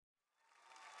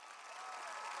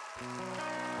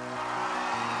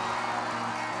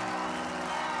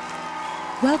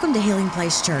Welcome to Healing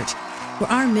Place Church,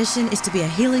 where our mission is to be a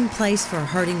healing place for a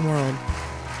hurting world.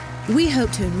 We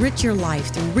hope to enrich your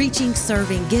life through reaching,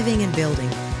 serving, giving, and building.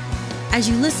 As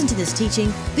you listen to this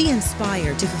teaching, be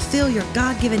inspired to fulfill your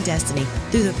God-given destiny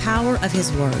through the power of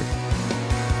His Word.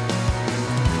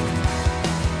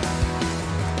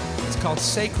 It's called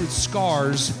Sacred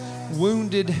Scars,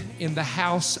 Wounded in the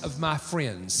House of My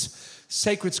Friends.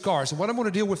 Sacred Scars. And what I'm going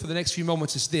to deal with for the next few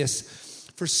moments is this.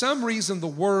 For some reason, the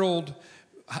world,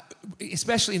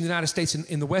 especially in the United States and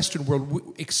in the Western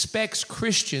world, expects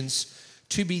Christians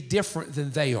to be different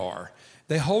than they are.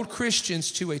 They hold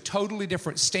Christians to a totally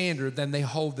different standard than they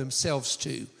hold themselves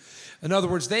to. In other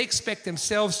words, they expect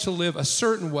themselves to live a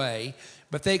certain way,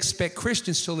 but they expect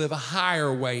Christians to live a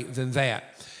higher way than that.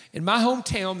 In my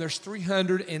hometown, there's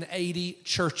 380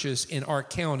 churches in our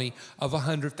county of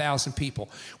 100,000 people.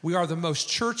 We are the most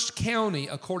churched county,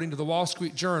 according to the Wall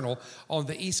Street Journal, on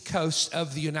the East Coast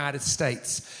of the United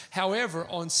States. However,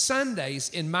 on Sundays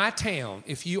in my town,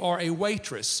 if you are a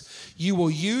waitress, you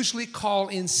will usually call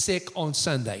in sick on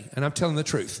Sunday. And I'm telling the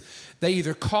truth. They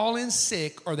either call in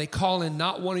sick or they call in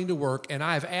not wanting to work. And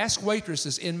I have asked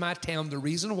waitresses in my town the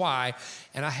reason why.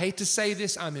 And I hate to say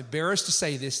this, I'm embarrassed to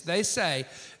say this. They say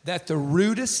that the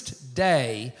rudest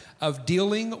day of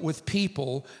dealing with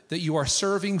people that you are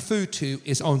serving food to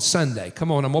is on Sunday.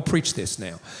 Come on, I'm going to preach this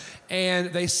now.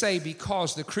 And they say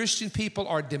because the Christian people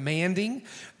are demanding,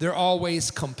 they're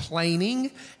always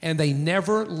complaining, and they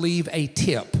never leave a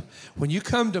tip. When you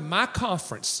come to my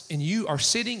conference and you are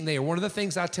sitting there, one of the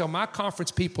things I tell my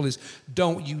conference people is,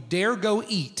 don't you dare go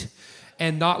eat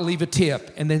and not leave a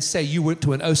tip and then say you went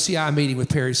to an OCI meeting with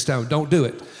Perry Stone. Don't do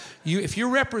it. If you're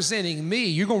representing me,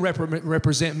 you're going to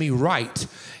represent me right.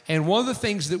 And one of the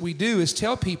things that we do is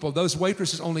tell people those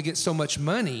waitresses only get so much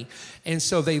money, and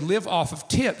so they live off of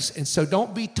tips. And so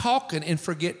don't be talking and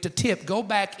forget to tip. Go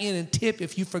back in and tip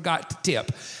if you forgot to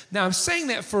tip. Now, I'm saying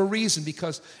that for a reason,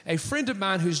 because a friend of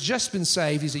mine who's just been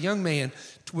saved, he's a young man,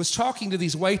 was talking to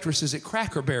these waitresses at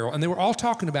Cracker Barrel, and they were all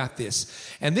talking about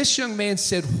this. And this young man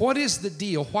said, what is the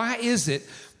deal? Why is it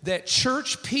that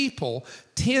church people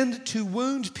tend to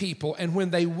wound people, and when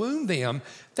they wound them,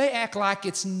 they act like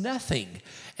it's nothing,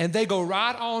 and they go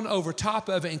right on over top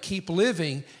of it and keep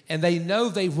living, and they know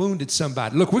they've wounded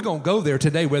somebody. Look, we're going to go there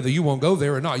today, whether you want to go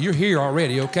there or not. You're here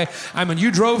already, okay? I mean, you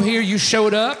drove here, you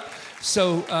showed up,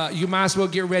 so you might as well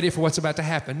get ready for what's about to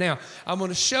happen. Now, I'm going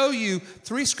to show you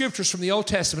 3 scriptures from the Old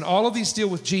Testament. All of these deal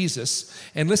with Jesus,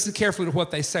 and listen carefully to what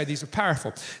they say. These are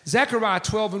powerful. Zechariah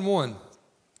 12:1.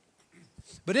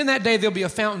 But in that day there'll be a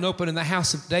fountain open in the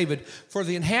house of David for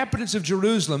the inhabitants of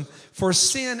Jerusalem for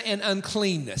sin and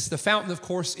uncleanness. The fountain, of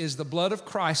course, is the blood of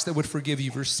Christ that would forgive you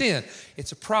for sin.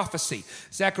 It's a prophecy.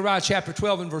 Zechariah chapter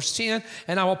 12 and verse 10,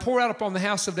 and I will pour out upon the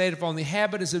house of David, upon the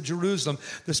inhabitants of Jerusalem,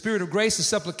 the spirit of grace and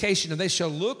supplication, and they shall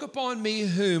look upon me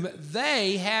whom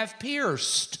they have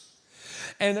pierced.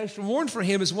 And they shall mourn for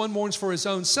him as one mourns for his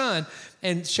own son,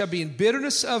 and shall be in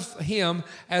bitterness of him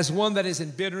as one that is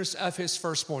in bitterness of his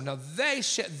firstborn. Now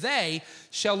they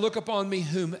shall look upon me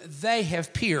whom they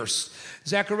have pierced.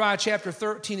 Zechariah chapter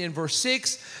 13 and verse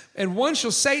 6, and one shall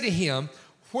say to him,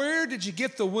 where did you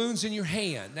get the wounds in your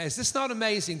hand? Now, is this not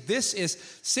amazing? This is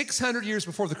 600 years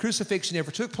before the crucifixion ever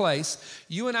took place.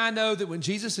 You and I know that when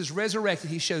Jesus is resurrected,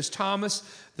 he shows Thomas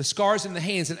the scars in the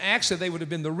hands. And actually, they would have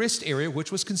been the wrist area,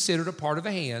 which was considered a part of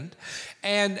the hand.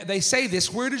 And they say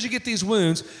this, where did you get these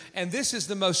wounds? And this is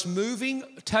the most moving,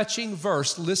 touching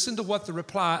verse. Listen to what the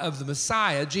reply of the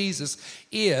Messiah, Jesus,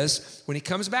 is. When he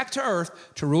comes back to earth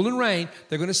to rule and reign,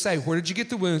 they're going to say, where did you get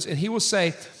the wounds? And he will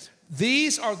say,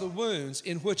 these are the wounds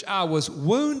in which I was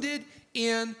wounded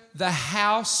in the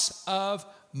house of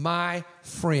my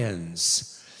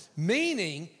friends.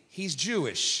 Meaning, he's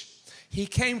Jewish. He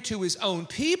came to his own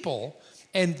people,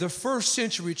 and the first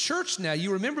century church now,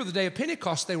 you remember the day of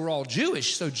Pentecost, they were all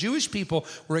Jewish, so Jewish people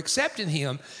were accepting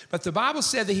him, but the Bible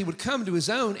said that he would come to his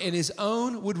own, and his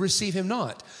own would receive him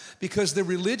not. Because the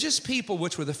religious people,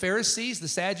 which were the Pharisees, the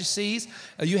Sadducees,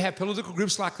 you have political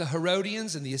groups like the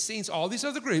Herodians and the Essenes, all these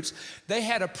other groups, they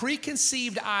had a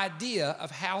preconceived idea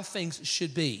of how things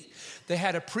should be. They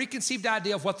had a preconceived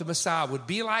idea of what the Messiah would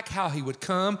be like, how he would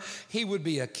come. He would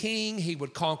be a king. He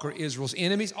would conquer Israel's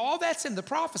enemies. All that's in the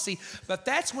prophecy, but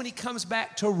but that's when he comes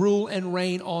back to rule and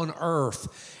reign on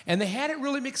earth. And they had it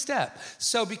really mixed up.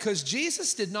 So because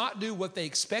Jesus did not do what they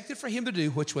expected for him to do,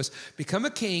 which was become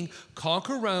a king,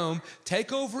 conquer Rome,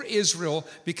 take over Israel,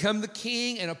 become the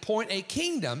king, and appoint a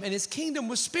kingdom. And his kingdom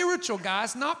was spiritual,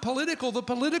 guys, not political. The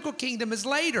political kingdom is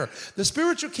later. The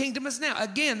spiritual kingdom is now.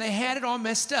 Again, they had it all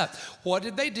messed up. What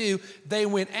did they do? They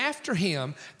went after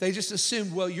him. They just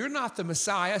assumed, well, you're not the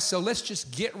Messiah, so let's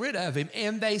just get rid of him.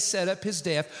 And they set up his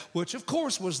death, which of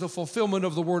course was the fulfillment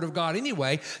of the word of God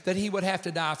anyway, that he would have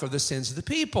to die for the sins of the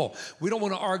people. We don't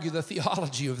want to argue the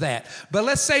theology of that. But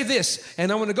let's say this,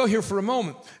 and I want to go here for a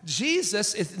moment.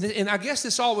 Jesus, and I guess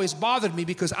this always bothered me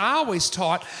because I always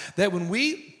taught that when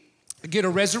we get a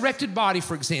resurrected body,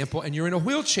 for example, and you're in a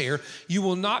wheelchair, you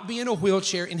will not be in a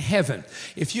wheelchair in heaven.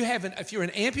 If you're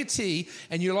an amputee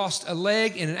and you lost a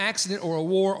leg in an accident or a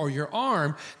war or your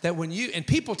arm, that and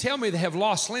people tell me they have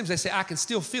lost limbs, they say, I can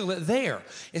still feel it there.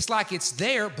 It's like it's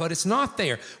there, but it's not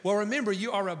there. Well, remember,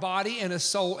 you are a body and a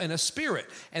soul and a spirit,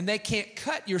 and they can't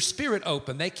cut your spirit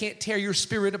open. They can't tear your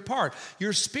spirit apart.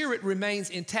 Your spirit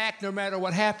remains intact no matter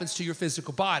what happens to your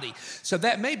physical body. So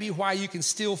that may be why you can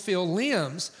still feel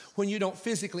limbs when you don't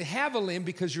physically have a limb,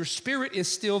 because your spirit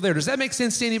is still there. Does that make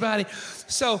sense to anybody?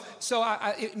 So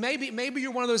maybe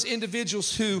you're one of those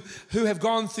individuals who have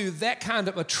gone through that kind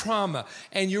of a trauma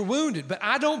and you're wounded, but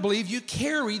I don't believe you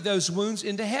carry those wounds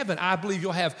into heaven. I believe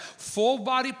you'll have full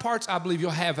body parts. I believe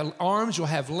you'll have arms, you'll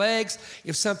have legs.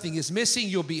 If something is missing,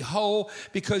 you'll be whole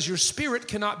because your spirit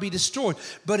cannot be destroyed.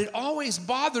 But it always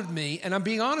bothered me, and I'm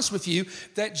being honest with you,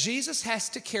 that Jesus has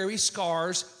to carry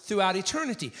scars throughout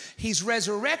eternity. He's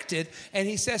resurrected, and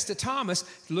he says to Thomas,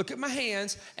 look at my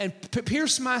hands and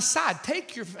pierce my side.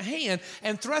 Take your hand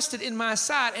and thrust it in my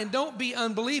side, and don't be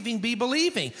unbelieving, be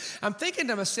believing. I'm thinking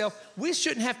to myself, we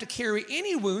shouldn't have to carry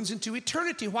any wounds into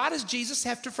eternity. Why does Jesus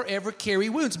have to forever carry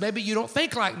wounds? Maybe you don't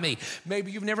think like me.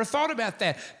 Maybe you've never thought about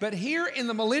that. But here in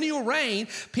the millennial reign,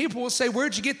 people will say,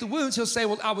 where'd you get the wounds? He'll say,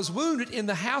 well, I was wounded in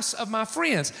the house of my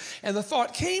friends. And the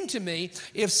thought came to me,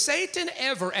 if Satan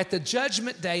ever at the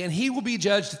judgment day, and he will be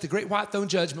judged at the great white throne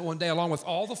judgment one day along with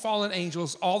all the fallen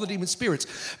angels, all the demon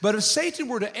spirits. But if Satan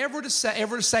were to ever to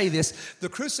say this, the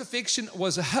crucifixion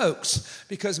was a hoax,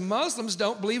 because Muslims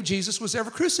don't believe Jesus was ever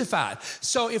crucified.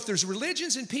 So if there's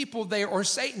religions and people there or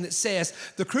Satan that says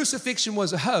the crucifixion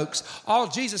was a hoax, all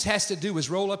Jesus has to do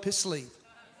is roll up his sleeve.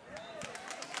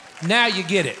 Now you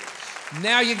get it.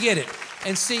 Now you get it.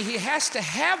 And see, he has to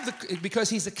have because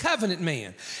he's a covenant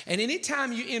man. And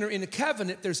anytime you enter in a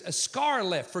covenant, there's a scar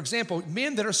left. For example,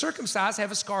 men that are circumcised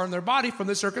have a scar on their body from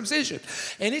the circumcision.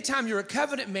 Anytime you're a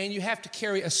covenant man, you have to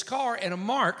carry a scar and a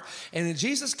mark. And in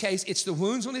Jesus' case, it's the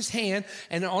wounds on his hand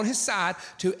and on his side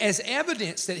as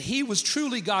evidence that he was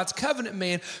truly God's covenant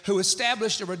man who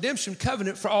established a redemption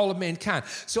covenant for all of mankind.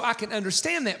 So I can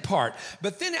understand that part.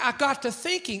 But then I got to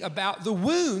thinking about the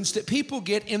wounds that people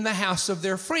get in the house of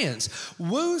their friends.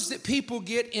 Wounds that people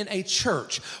get in a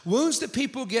church, wounds that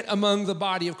people get among the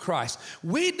body of Christ.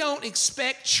 We don't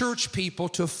expect church people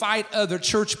to fight other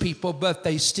church people, but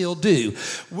they still do.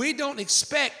 We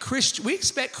expect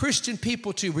Christian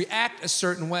people to react a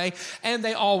certain way, and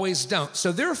they always don't.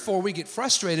 So therefore, we get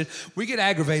frustrated, we get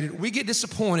aggravated, we get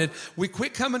disappointed, we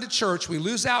quit coming to church, we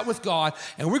lose out with God,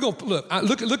 and we're going to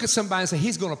look at somebody and say,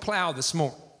 he's going to plow this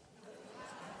morning.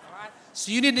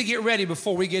 So you need to get ready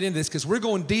before we get into this, because we're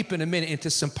going deep in a minute into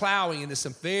some plowing, into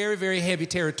some very, very heavy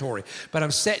territory. But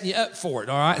I'm setting you up for it,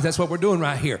 all right? That's what we're doing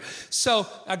right here. So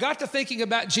I got to thinking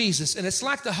about Jesus, and it's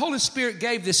like the Holy Spirit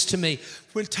gave this to me.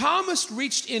 When Thomas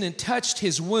reached in and touched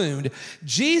his wound,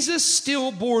 Jesus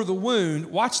still bore the wound,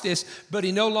 watch this, but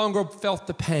he no longer felt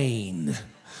the pain.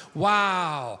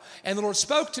 Wow. And the Lord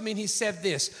spoke to me and he said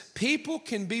this, people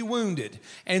can be wounded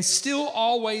and still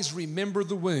always remember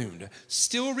the wound,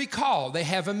 still recall. They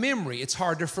have a memory. It's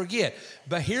hard to forget.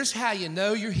 But here's how you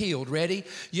know you're healed. Ready?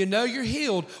 You know you're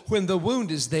healed when the wound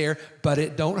is there, but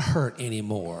it don't hurt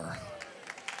anymore.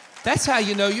 That's how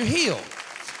you know you're healed.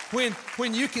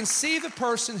 When you can see the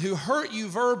person who hurt you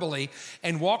verbally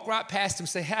and walk right past them,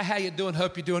 say, how you doing?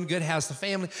 Hope you're doing good. How's the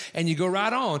family? And you go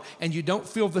right on, and you don't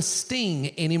feel the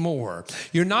sting anymore.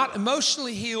 You're not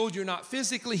emotionally healed. You're not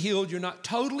physically healed. You're not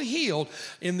totally healed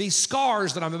in these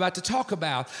scars that I'm about to talk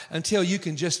about until you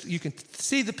can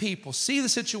see the people, see the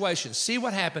situation, see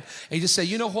what happened, and you just say,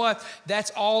 you know what? That's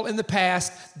all in the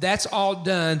past. That's all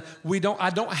done. I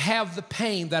don't have the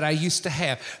pain that I used to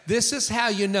have. This is how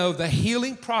you know the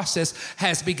healing process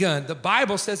has begun. The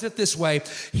Bible says it this way: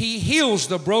 He heals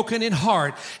the broken in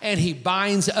heart and He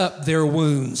binds up their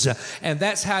wounds. And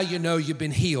that's how you know you've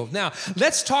been healed. Now,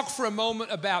 let's talk for a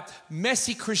moment about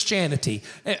messy Christianity.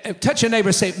 Touch your neighbor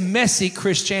and say, messy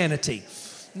Christianity.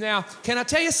 Now, can I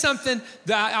tell you something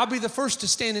that I'll be the first to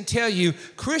stand and tell you?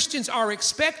 Christians are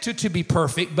expected to be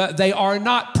perfect, but they are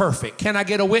not perfect. Can I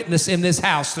get a witness in this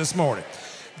house this morning?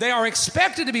 They are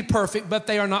expected to be perfect, but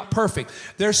they are not perfect.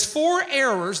 There's 4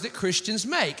 errors that Christians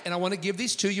make, and I want to give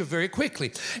these to you very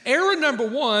quickly. Error number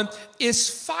 1 is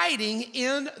fighting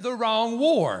in the wrong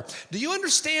war. Do you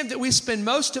understand that we spend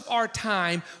most of our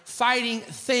time fighting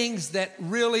things that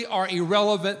really are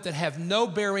irrelevant, that have no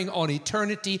bearing on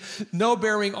eternity, no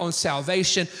bearing on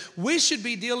salvation? We should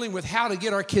be dealing with how to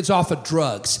get our kids off of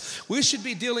drugs. We should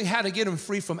be dealing how to get them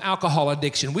free from alcohol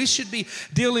addiction. We should be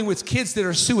dealing with kids that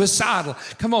are suicidal.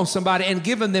 Come on, somebody, and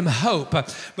giving them hope.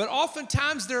 But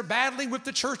oftentimes they're battling with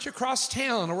the church across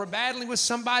town, or we're battling with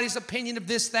somebody's opinion of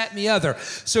this, that, and the other.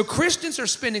 So Christians are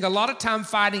spending a lot of time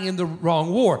fighting in the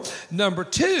wrong war. Number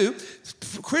 2,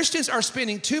 Christians are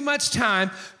spending too much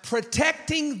time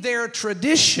protecting their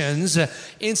traditions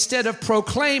instead of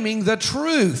proclaiming the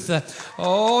truth.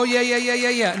 Oh,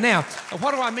 yeah. Now,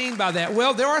 what do I mean by that?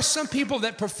 Well, there are some people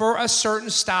that prefer a certain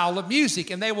style of music,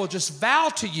 and they will just vow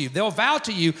to you. They'll vow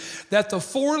to you that the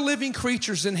 4 living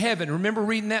creatures in heaven, remember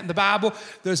reading that in the Bible?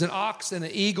 There's an ox and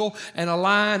an eagle and a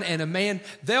lion and a man.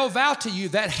 They'll vow to you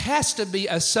that has to be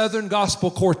a Southern gospel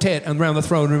quartet around the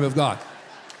throne room of God.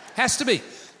 Has to be.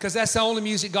 Because that's the only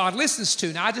music God listens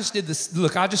to. Now, I just did the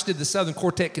Southern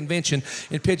Quartet Convention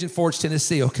in Pigeon Forge,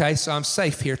 Tennessee, okay? So I'm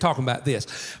safe here talking about this.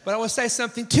 But I want to say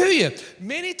something to you.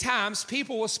 Many times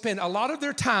people will spend a lot of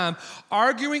their time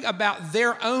arguing about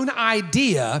their own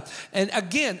idea. And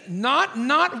again,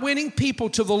 not winning people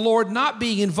to the Lord, not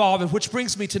being involved. And which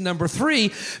brings me to number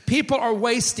 3. People are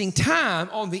wasting time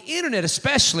on the internet,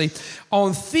 especially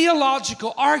on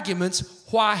theological arguments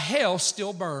why hell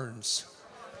still burns.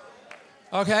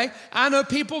 Okay? I know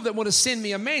people that want to send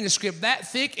me a manuscript that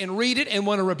thick and read it and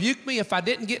want to rebuke me if I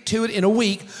didn't get to it in a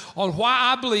week on why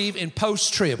I believe in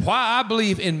post-trib, why I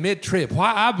believe in mid-trib,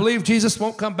 why I believe Jesus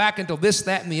won't come back until this,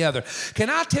 that, and the other. Can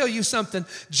I tell you something?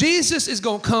 Jesus is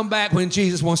going to come back when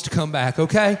Jesus wants to come back,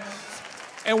 okay?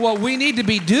 And what we need to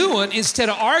be doing, instead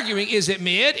of arguing, is it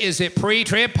mid, is it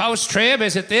pre-trib, post-trib,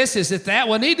 is it this, is it that?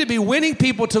 We need to be winning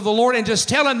people to the Lord and just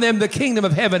telling them the kingdom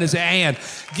of heaven is at hand.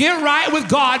 Get right with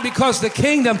God because the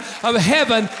kingdom of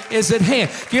heaven is at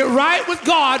hand. Get right with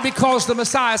God because the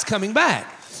Messiah is coming back.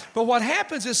 But what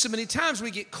happens is so many times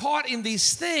we get caught in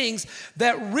these things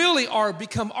that really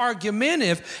become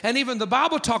argumentative. And even the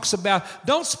Bible talks about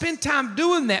don't spend time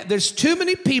doing that. There's too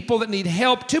many people that need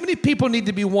help. Too many people need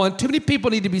to be won. Too many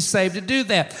people need to be saved to do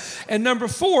that. And number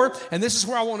 4, and this is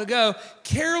where I want to go,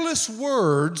 careless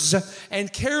words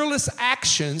and careless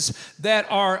actions that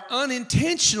are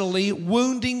unintentionally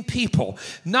wounding people.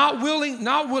 Not willing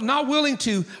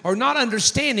to, or not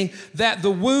understanding that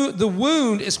the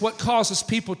wound is what causes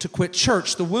people to quit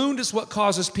church. The wound is what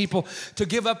causes people to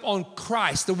give up on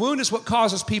Christ. The wound is what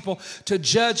causes people to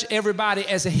judge everybody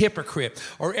as a hypocrite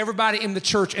or everybody in the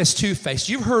church as two-faced.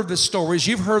 You've heard the stories.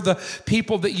 You've heard the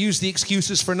people that use the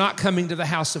excuses for not coming to the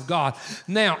house of God.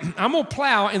 Now, I'm going to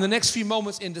plow in the next few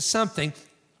moments into something,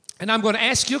 and I'm going to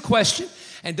ask you a question,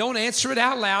 and don't answer it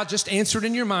out loud. Just answer it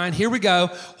in your mind. Here we go.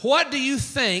 What do you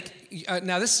think?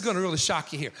 Now, this is going to really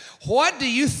shock you here. What do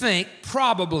you think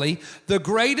probably the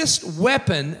greatest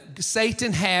weapon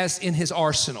Satan has in his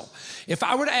arsenal? If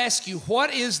I were to ask you,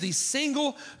 what is the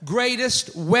single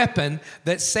greatest weapon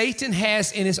that Satan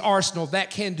has in his arsenal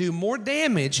that can do more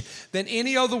damage than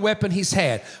any other weapon he's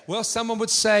had? Well, someone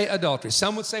would say adultery.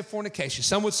 Some would say fornication.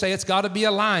 Some would say it's got to be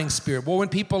a lying spirit. Well, when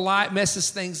people lie, it messes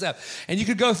things up. And you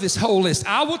could go through this whole list.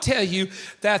 I will tell you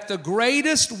that the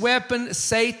greatest weapon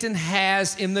Satan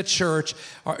has in the church,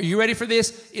 are you ready for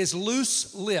this, is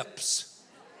loose lips.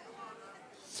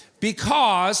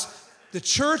 Because the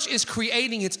church is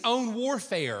creating its own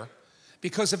warfare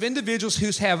because of individuals who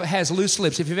has loose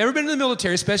lips. If you've ever been in the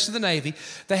military, especially the Navy,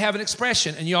 they have an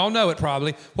expression, and you all know it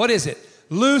probably. What is it?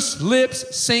 Loose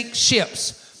lips sink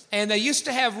ships. And they used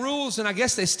to have rules, and I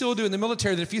guess they still do in the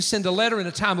military, that if you send a letter in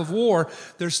a time of war,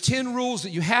 there's 10 rules that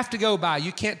you have to go by.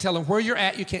 You can't tell them where you're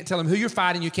at. You can't tell them who you're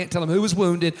fighting. You can't tell them who was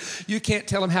wounded. You can't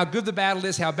tell them how good the battle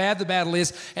is, how bad the battle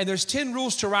is. And there's 10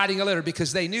 rules to writing a letter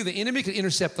because they knew the enemy could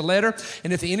intercept the letter.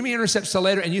 And if the enemy intercepts the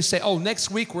letter and you say, oh, next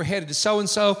week we're headed to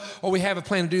so-and-so, or we have a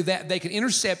plan to do that, they can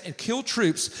intercept and kill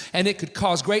troops, and it could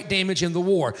cause great damage in the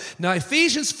war. Now,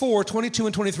 Ephesians 4:22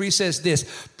 and 23 says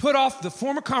this: put off the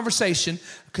former conversation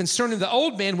concerning the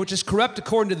old man, which is corrupt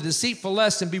according to the deceitful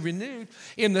lust, and be renewed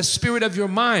in the spirit of your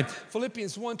mind.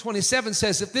 Philippians 1:27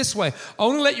 says it this way,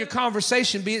 only let your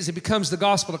conversation be as it becomes the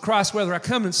gospel of Christ, whether I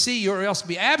come and see you or else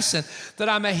be absent, that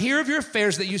I may hear of your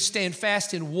affairs, that you stand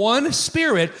fast in one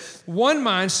spirit, one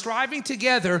mind, striving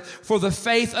together for the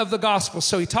faith of the gospel.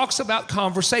 So he talks about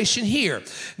conversation here.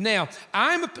 Now,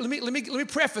 let me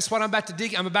preface what I'm about to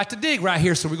dig. I'm about to dig right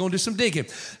here, so we're going to do some digging.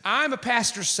 I'm a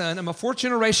pastor's son. I'm a fourth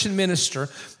generation minister.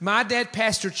 My dad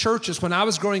pastored churches when I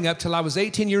was growing up till I was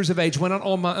 18 years of age, went out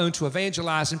on my own to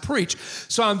evangelize and preach.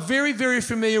 So I'm very, very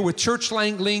familiar with church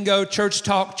lingo, church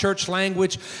talk, church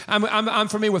language. I'm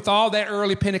familiar with all that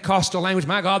early Pentecostal language.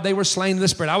 My God, they were slain in the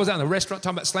Spirit. I was out in the restaurant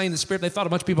talking about slain in the Spirit. They thought a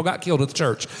bunch of people got killed at the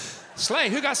church.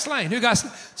 Slain. Who got slain?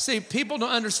 See, people don't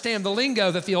understand the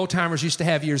lingo that the old timers used to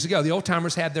have years ago. The old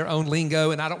timers had their own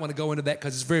lingo, and I don't want to go into that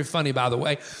because it's very funny, by the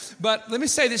way. But let me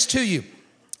say this to you.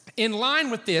 In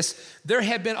line with this, there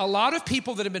have been a lot of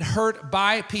people that have been hurt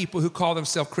by people who call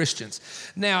themselves Christians.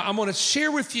 Now, I'm going to share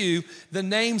with you the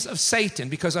names of Satan,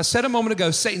 because I said a moment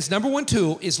ago, Satan's number one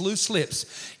tool is loose lips.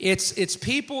 It's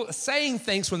people saying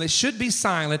things when they should be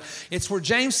silent. It's where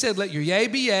James said, let your yea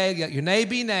be yea, let your nay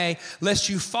be nay, lest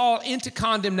you fall into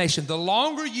condemnation. The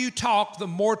longer you talk, the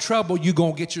more trouble you're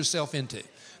going to get yourself into.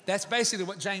 That's basically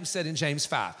what James said in James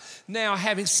 5. Now,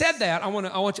 having said that, I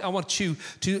want you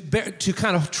to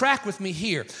kind of track with me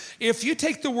here. If you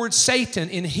take the word Satan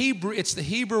in Hebrew, it's the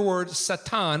Hebrew word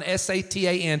Satan,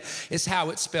 S-A-T-A-N, is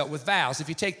how it's spelled with vowels. If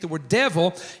you take the word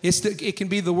devil, it can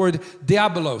be the word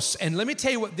diabolos. And let me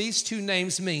tell you what these two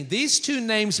names mean. These two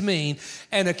names mean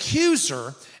an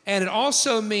accuser, and it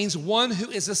also means one who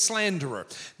is a slanderer.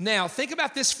 Now, think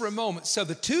about this for a moment. So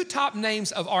the two top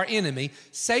names of our enemy,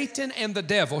 Satan and the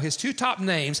devil, his two top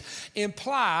names,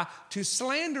 imply to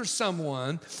slander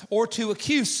someone or to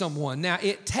accuse someone. Now,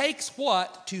 it takes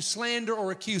what to slander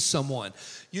or accuse someone?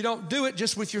 You don't do it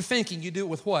just with your thinking. You do it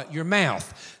with what? Your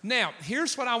mouth. Now,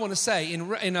 here's what I want to say.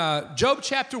 In Job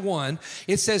chapter 1,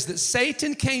 it says that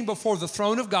Satan came before the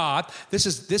throne of God. This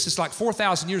is like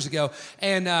 4,000 years ago.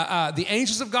 And the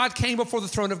angels of God came before the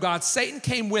throne of God. Satan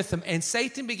came with them. And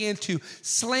Satan began to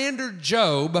slander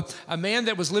Job, a man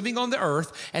that was living on the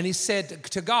earth. And he said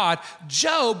to God,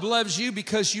 Job loves you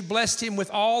because you blessed him with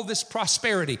all this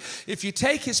prosperity. If you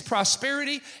take his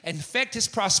prosperity and affect his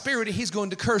prosperity, he's going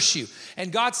to curse you.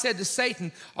 And God said to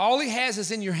Satan, all he has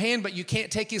is in your hand, but you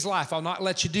can't take his life. I'll not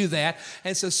let you do that.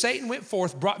 And so Satan went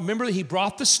forth. Remember, he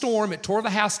brought the storm. It tore the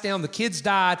house down. The kids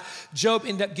died. Job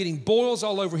ended up getting boils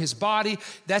all over his body.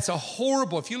 That's a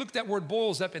horrible, if you look that word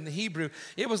boils up in the Hebrew,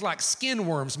 it was like skin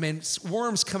worms, man,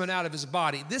 worms coming out of his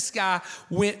body. This guy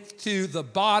went to the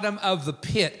bottom of the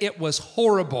pit. It was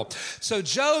horrible. So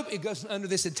Job, it goes under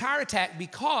this entire attack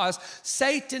because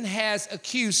Satan has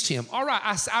accused him. All right,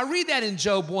 I read that in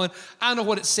Job 1. I know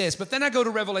what it says. But then I go to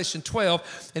Revelation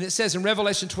 12, and it says in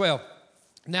Revelation 12,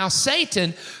 now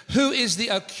Satan, who is the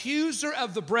accuser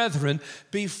of the brethren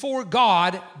before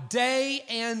God day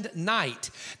and night.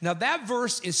 Now that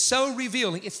verse is so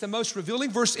revealing. It's the most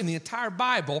revealing verse in the entire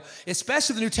Bible,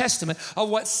 especially the New Testament, of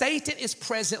what Satan is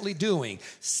presently doing.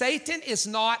 Satan is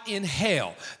not in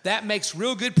hell. That makes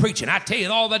real good preaching. I tell you,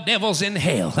 all the devil's in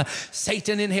hell.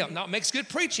 Satan in hell. Now it makes good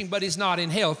preaching, but he's not in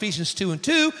hell. Ephesians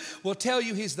 2:2 will tell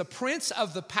you he's the prince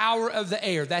of the power of the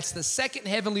air. That's the second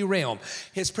heavenly realm.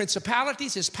 His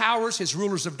principalities, his powers, his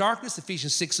rulers of darkness,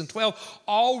 Ephesians 6:12,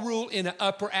 all rule in an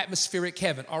upper atmospheric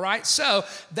heaven, all right? So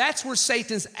that's where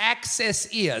Satan's access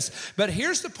is. But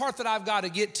here's the part that I've got to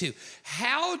get to.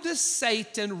 How does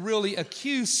Satan really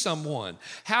accuse someone?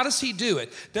 How does he do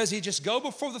it? Does he just go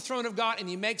before the throne of God and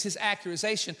he makes his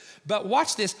accusation? But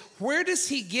watch this. Where does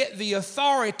he get the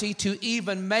authority to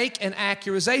even make an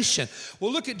accusation?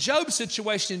 Well, look at Job's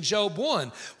situation in Job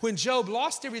 1. When Job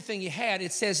lost everything he had,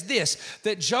 it says this,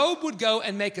 that Job would go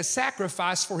and make a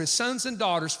sacrifice for his sons and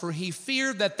daughters, for he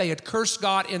feared that they had cursed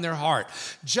God in their heart.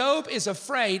 Job is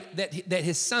afraid that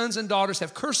his sons and daughters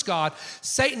have cursed God.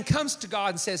 Satan comes to God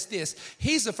and says this.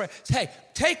 He's afraid, hey,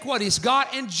 take what he's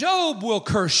got and Job will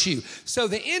curse you. So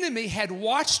the enemy had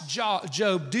watched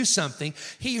Job do something.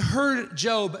 He heard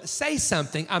Job say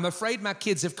something. I'm afraid my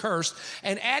kids have cursed.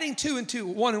 And adding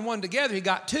one and one together, he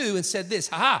got two and said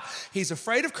this. He's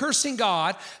afraid of cursing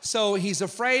God. So he's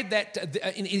afraid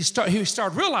that he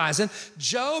started realizing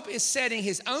Job is setting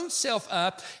his own self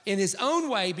up in his own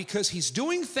way because he's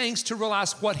doing things to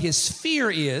realize what his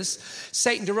fear is.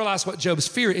 Satan to realize what Job's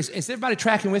fear is. Is everybody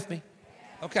tracking with me?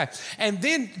 Okay. And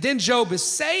then Job is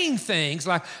saying things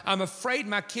like, I'm afraid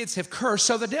my kids have cursed.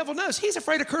 So the devil knows he's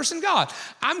afraid of cursing God.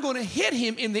 I'm going to hit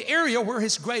him in the area where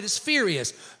his greatest fear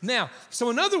is. Now, so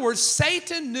in other words,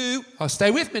 Satan knew, stay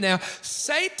with me now,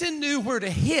 Satan knew where to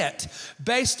hit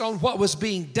based on what was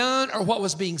being done or what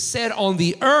was being said on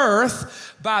the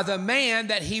earth by the man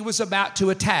that he was about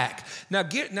to attack. Now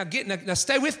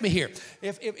stay with me here.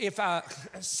 If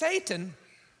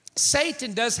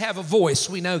Satan does have a voice,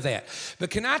 we know that. But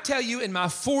can I tell you, in my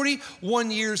 41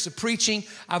 years of preaching,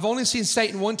 I've only seen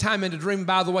Satan one time in a dream.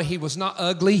 By the way, he was not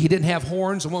ugly. He didn't have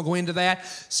horns. I won't go into that.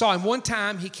 Saw him one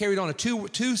time. He carried on a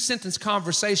two-sentence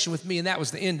conversation with me, and that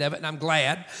was the end of it, and I'm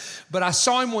glad. But I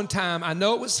saw him one time. I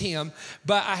know it was him,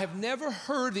 but I have never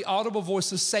heard the audible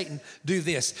voice of Satan do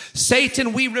this.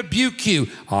 Satan, we rebuke you.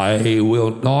 I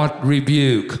will not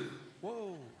rebuke.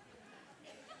 Whoa.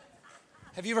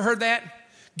 Have you ever heard that?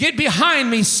 Get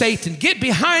behind me, Satan. Get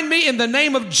behind me in the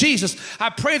name of Jesus. I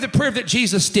pray the prayer that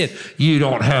Jesus did. You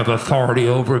don't have authority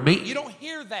over me. You don't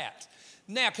hear that.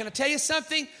 Now, can I tell you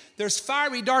something? There's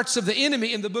fiery darts of the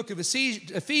enemy in the book of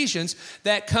Ephesians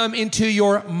that come into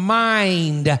your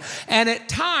mind. And at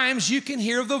times you can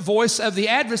hear the voice of the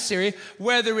adversary,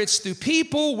 whether it's through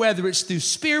people, whether it's through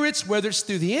spirits, whether it's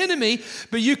through the enemy,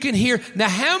 but you can hear. Now,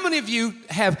 how many of you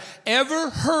have ever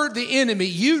heard the enemy?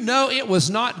 You know it was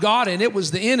not God and it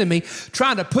was the enemy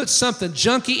trying to put something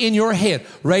junky in your head.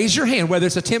 Raise your hand, whether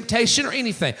it's a temptation or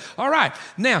anything. All right.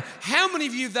 Now, how many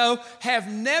of you, though,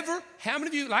 how many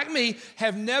of you, like me,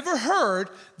 have never heard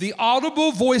the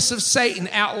audible voice of Satan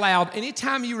out loud?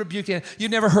 Anytime you rebuke him,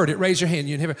 you've never heard it. Raise your hand.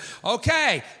 You never.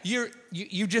 Okay, you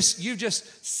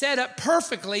just set up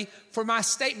perfectly for my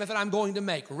statement that I'm going to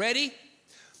make. Ready?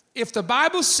 If the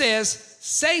Bible says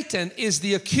Satan is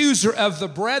the accuser of the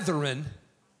brethren,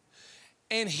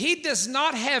 and he does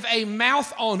not have a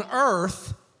mouth on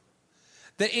earth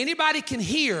that anybody can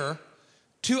hear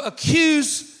to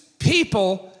accuse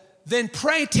people, then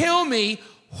pray tell me,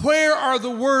 where are the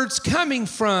words coming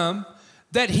from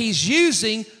that he's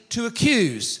using to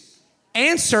accuse?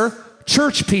 Answer,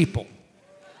 church people.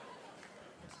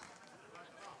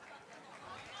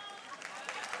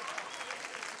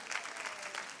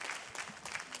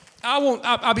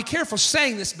 I'll be careful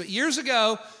saying this, but years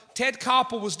ago, Ted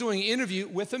Koppel was doing an interview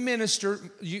with a minister,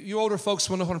 you older folks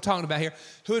will know what I'm talking about here,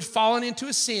 who had fallen into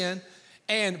a sin.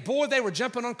 And boy, they were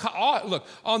jumping on. Look,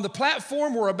 on the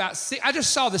platform were about six. I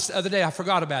just saw this the other day. I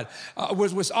forgot about it.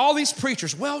 Was all these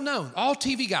preachers, well known, all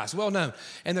TV guys, well known,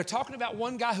 and they're talking about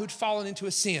one guy who'd fallen into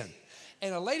a sin.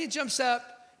 And a lady jumps up,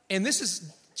 and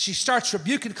she starts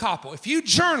rebuking Koppel. If you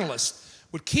journalists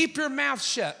would keep your mouth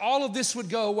shut, all of this would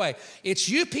go away. It's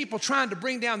you people trying to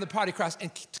bring down the party Christ.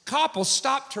 And Koppel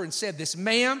stopped her and said this,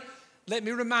 ma'am, let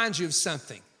me remind you of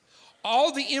something.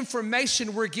 All the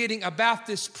information we're getting about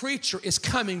this preacher is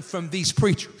coming from these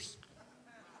preachers.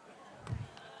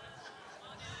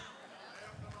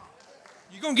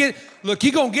 You're going to get it. Look,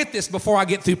 you're going to get this before I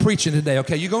get through preaching today,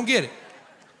 okay? You're going to get it.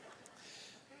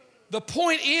 The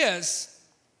point is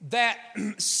that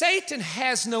Satan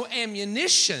has no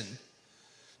ammunition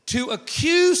to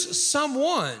accuse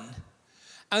someone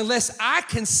unless I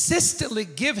consistently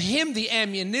give him the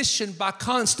ammunition by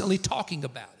constantly talking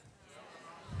about it.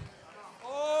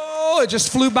 Oh, it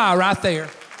just flew by right there.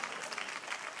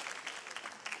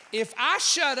 If I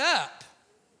shut up,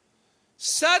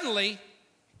 suddenly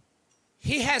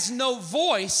he has no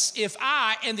voice if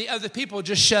I and the other people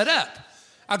just shut up.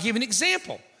 I'll give you an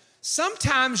example.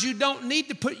 Sometimes you don't need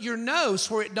to put your nose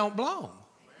where it don't belong.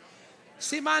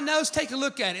 See my nose? Take a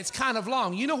look at it. It's kind of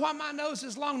long. You know why my nose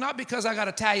is long? Not because I got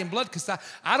Italian blood, because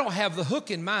I don't have the hook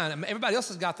in mine. Everybody else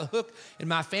has got the hook in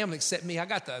my family except me. I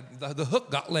got the hook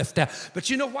got left out.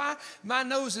 But you know why? My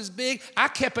nose is big. I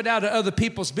kept it out of other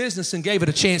people's business and gave it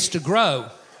a chance to grow.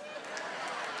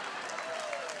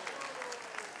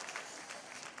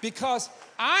 Because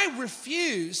I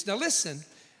refuse, now listen,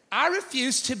 I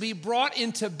refuse to be brought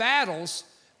into battles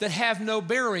that have no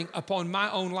bearing upon my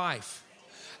own life.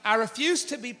 I refuse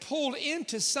to be pulled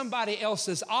into somebody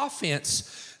else's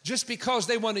offense just because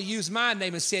they want to use my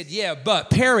name and said, yeah,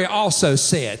 but Perry also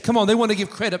said. Come on, they want to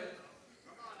give credit.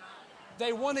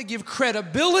 They want to give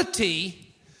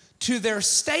credibility to their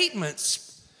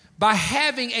statements by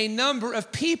having a number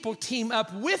of people team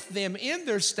up with them in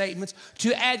their statements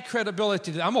to add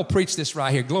credibility to them. I'm going to preach this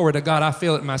right here. Glory to God, I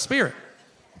feel it in my spirit.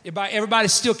 Everybody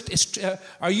still,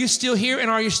 are you still here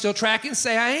and are you still tracking?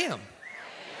 Say, I am.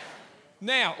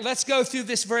 Now, let's go through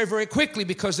this very, very quickly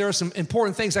because there are some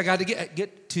important things I got to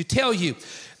get to tell you.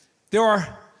 There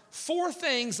are 4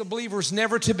 things a believer is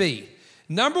never to be.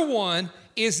 Number 1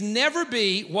 is never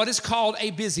be what is called a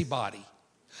busybody.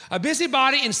 A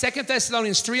busybody in 2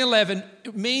 Thessalonians 3:11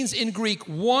 means in Greek,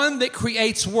 one that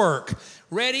creates work.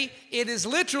 Ready? It is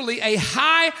literally a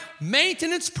high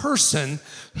maintenance person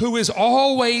who is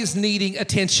always needing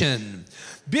attention.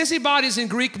 Busybodies in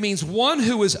Greek means one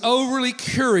who is overly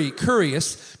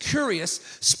curious,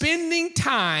 spending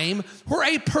time where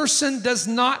a person does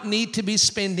not need to be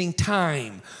spending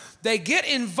time. They get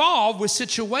involved with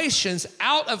situations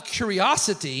out of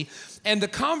curiosity, and the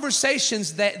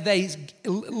conversations that they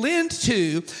lend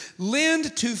to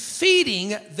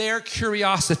feeding their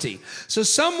curiosity. So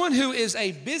someone who is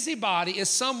a busybody is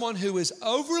someone who is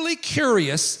overly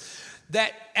curious,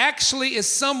 that actually is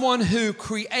someone who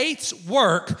creates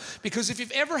work, because if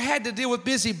you've ever had to deal with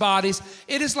busybodies,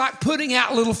 it is like putting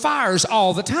out little fires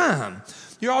all the time.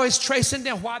 You're always tracing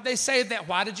down, why'd they say that?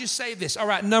 Why did you say this? All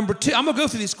right, number 2, I'm going to go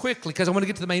through these quickly because I want to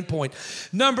get to the main point.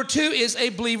 Number 2 is a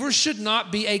believer should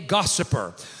not be a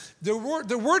gossiper. The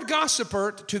word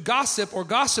gossiper, to gossip or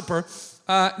gossiper,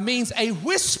 means a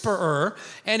whisperer,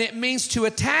 and it means to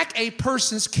attack a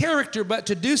person's character, but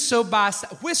to do so by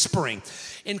whispering.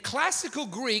 In classical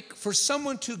Greek, for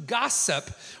someone to gossip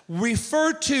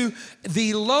referred to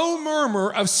the low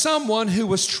murmur of someone who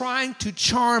was trying to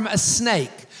charm a snake.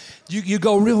 You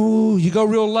go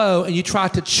real low and you try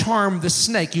to charm the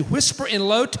snake. You whisper in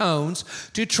low tones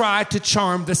to try to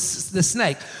charm the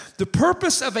snake. The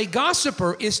purpose of a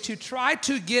gossiper is to try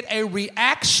to get a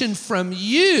reaction from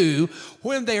you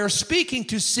when they are speaking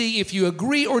to see if you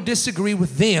agree or disagree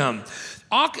with them.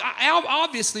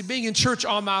 Obviously, being in church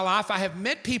all my life, I have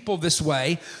met people this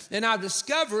way, and I've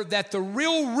discovered that the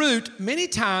real root, many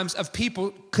times, of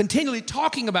people continually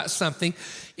talking about something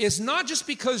is not just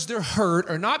because they're hurt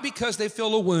or not because they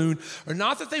feel a wound or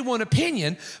not that they want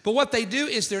opinion, but what they do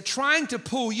is they're trying to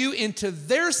pull you into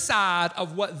their side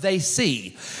of what they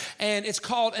see. And it's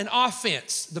called an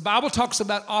offense. The Bible talks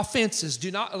about offenses. Do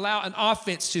not allow an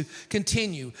offense to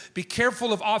continue. Be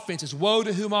careful of offenses. Woe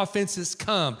to whom offenses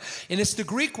come. And it's the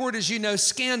Greek word, as you know,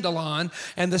 scandalon.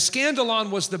 And the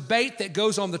scandalon was the bait that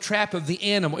goes on the trap of the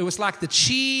animal. It was like the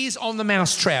cheese on the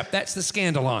mouse trap. That's the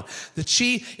scandalon. The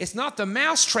cheese, it's not the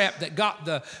mouse trap that got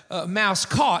the mouse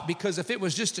caught, because if it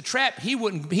was just a trap, he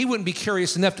wouldn't be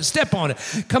curious enough to step on it.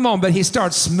 Come on, but he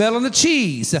starts smelling the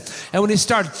cheese. And when he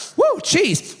starts, woo,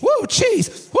 cheese, woo,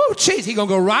 cheese, woo, cheese, he's going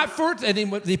to go right for it.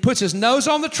 And he puts his nose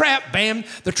on the trap, bam,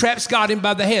 the trap's got him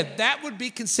by the head. That would be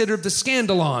considered the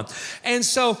scandalon. And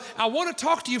so I want to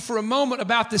talk to you for a moment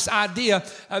about this idea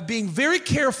of being very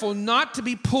careful not to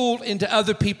be pulled into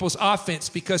other people's offense,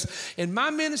 because in my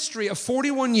ministry of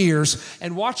 41 years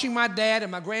and watching my dad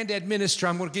and my granddad minister,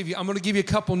 I'm going to give you a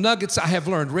couple nuggets I have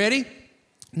learned. Ready?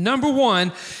 Number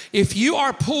 1, if you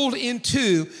are pulled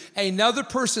into another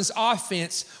person's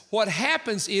offense, what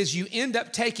happens is you end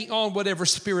up taking on whatever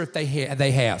spirit they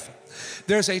have.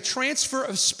 There's a transfer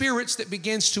of spirits that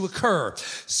begins to occur.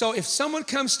 So if someone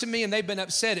comes to me and they've been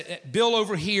upset at Bill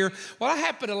over here, well, I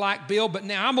happen to like Bill, but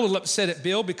now I'm a little upset at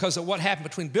Bill because of what happened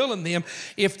between Bill and them.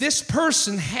 If this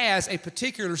person has a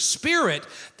particular spirit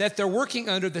that they're working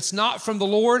under that's not from the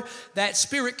Lord, that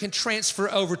spirit can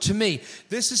transfer over to me.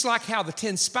 This is like how the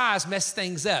 10 spies messed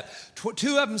things up.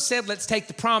 2 of them said, let's take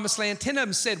the promised land. 10 of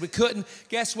them said we couldn't.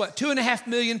 Guess what? 2.5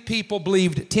 million people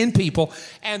believed 10 people.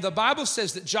 And the Bible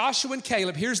says that Joshua and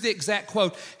Caleb, here's the exact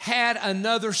quote, had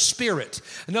another spirit.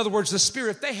 In other words, the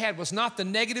spirit they had was not the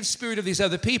negative spirit of these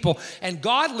other people. And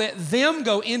God let them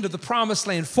go into the promised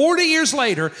land 40 years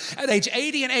later at age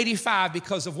 80 and 85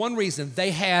 because of one reason: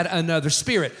 they had another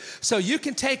spirit. So you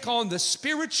can take on the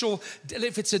spiritual,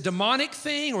 if it's a demonic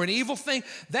thing or an evil thing,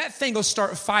 that thing will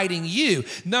start fighting you.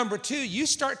 Number 2, you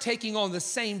start taking on the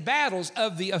same battles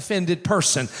of the offended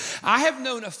person. I have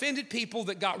known offended people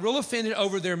that got real offended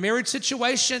over their marriage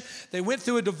situation. They went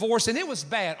through a divorce, and it was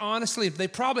bad. Honestly, they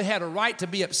probably had a right to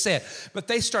be upset. But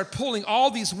they start pulling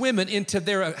all these women into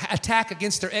their attack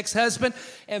against their ex-husband.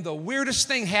 And the weirdest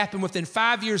thing happened. Within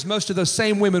 5 years, most of those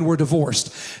same women were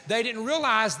divorced. They didn't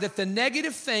realize that the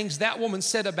negative things that woman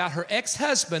said about her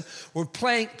ex-husband were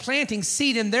planting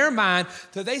seed in their mind,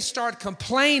 till they start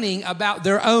complaining about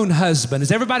their own husband.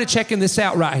 Is everybody checking this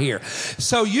out right here?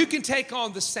 So you can take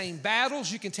on the same battles.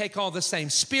 You can take on the same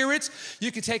spirits.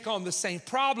 You can take on the same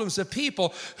problems of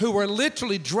people who are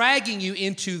literally dragging you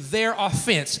into their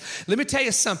offense. Let me tell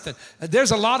you something.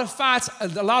 There's a lot of fights,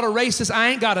 a lot of races. I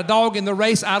ain't got a dog in the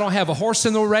race. I don't have a horse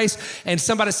in the race. And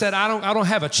somebody said, I don't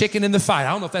have a chicken in the fight.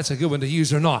 I don't know if that's a good one to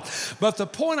use or not. But the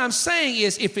point I'm saying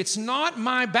is, if it's not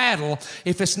my battle,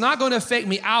 if it's not going to affect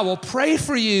me, I will pray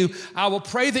for you. I will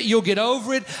pray that you'll get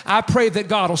over it. I pray that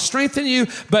God will strengthen you.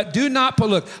 But do not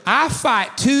look, I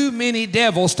fight too many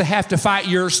devils to have to fight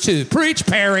yours too. Preach,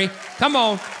 Perry. Come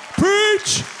on.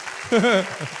 Preach.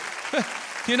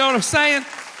 You know what I'm saying?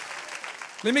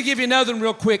 Let me give you another one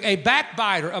real quick. A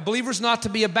backbiter. A believer's not to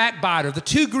be a backbiter. The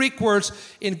two Greek words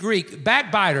in Greek,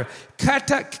 backbiter,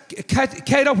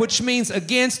 kato, which means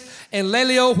against, and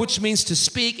lelio, which means to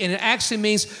speak, and it actually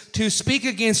means to speak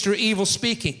against or evil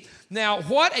speaking. Now,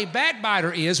 what a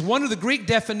backbiter is, one of the Greek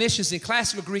definitions in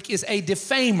classical Greek is a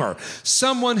defamer,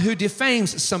 someone who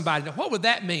defames somebody. Now, what would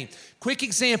that mean? Quick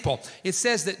example. It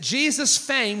says that Jesus'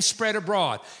 fame spread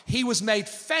abroad. He was made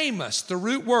famous, the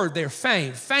root word there,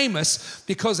 fame, famous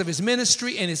because of his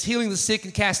ministry and his healing the sick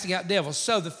and casting out devils.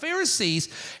 So the Pharisees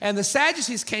and the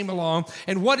Sadducees came along,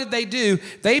 and what did they do?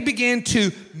 They began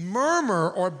to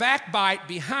murmur or backbite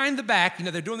behind the back. You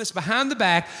know, they're doing this behind the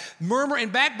back, murmur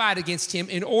and backbite against him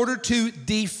in order to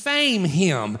defame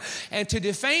him. And to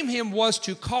defame him was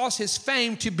to cause his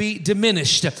fame to be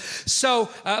diminished. So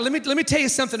let me tell you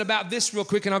something about this real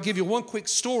quick, and I'll give you one quick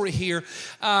story here.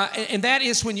 And that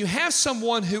is when you have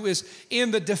someone who is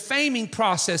in the defaming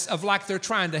process of like they're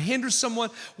trying to hinder someone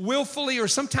willfully, or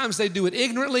sometimes they do it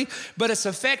ignorantly, but it's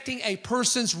affecting a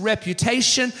person's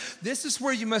reputation. This is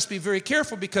where you must be very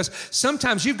careful, because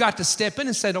sometimes you've got to step in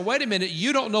and say, no, wait a minute,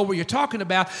 you don't know what you're talking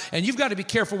about, and you've got to be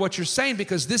careful what you're saying,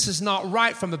 because this is not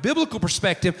right from a biblical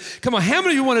perspective. Come on, how many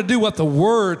of you want to do what the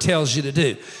Word tells you to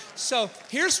do? So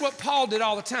here's what Paul did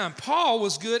all the time. Paul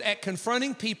was good at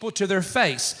confronting people to their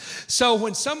face. So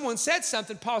when someone said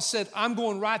something, Paul said, I'm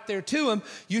going right there to him.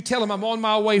 You tell him I'm on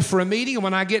my way for a meeting, and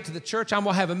when I get to the church, I'm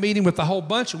going to have a meeting with the whole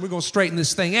bunch, and we're going to straighten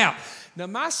this thing out. Now,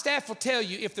 my staff will tell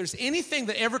you, if there's anything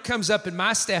that ever comes up in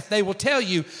my staff, they will tell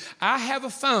you, I have a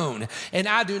phone, and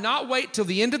I do not wait till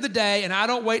the end of the day, and I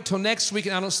don't wait till next week,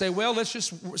 and I don't say, well, let's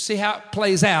just see how it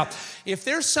plays out. If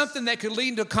there's something that could lead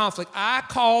into a conflict, I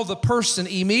call the person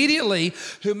immediately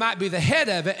who might be the head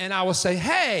of it, and I will say,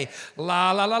 hey,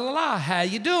 la, how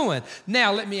you doing?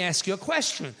 Now, let me ask you a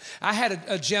question. I had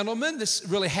a gentleman, this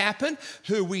really happened,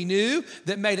 who we knew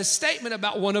that made a statement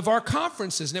about one of our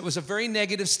conferences, and it was a very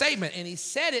negative statement. And he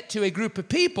said it to a group of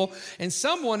people, and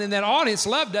someone in that audience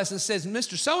loved us and says,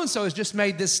 Mr. So-and-so has just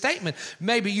made this statement.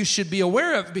 Maybe you should be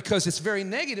aware of it because it's very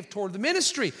negative toward the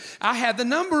ministry. I had the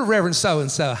number of Reverend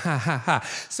so-and-so.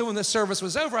 So when the service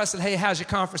was over, I said, hey, how's your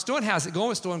conference doing? How's it going?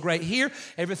 It's doing great here.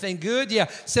 Everything good? Yeah.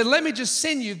 Said, let me just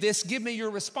send you this. Give me your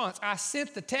response. I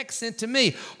sent the text sent to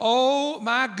me. Oh,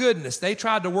 my goodness. They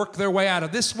tried to work their way out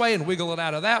of this way and wiggle it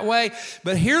out of that way.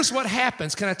 But here's what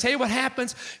happens. Can I tell you what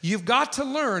happens? You've got to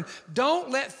learn. Don't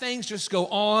let things just go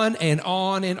on and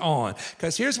on and on.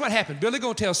 Because here's what happened. Billy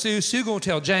going to tell Sue. Sue going to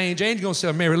tell Jane. Jane's going to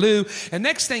tell Mary Lou. And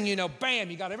next thing you know,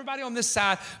 bam, you got everybody on this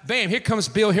side. Bam, here comes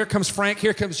Bill. Here comes Frank.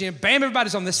 Here comes Jim. Bam,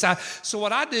 everybody's on this side. So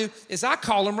what I do is I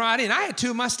call them right in. I had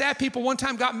two of my staff people one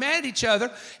time got mad at each other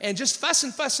and just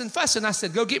fussing. I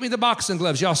said, go get me the boxing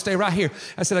gloves. Y'all stay right here.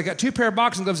 I said, I got 2 pair of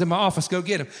boxing gloves in my office. Go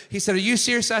get them. He said, are you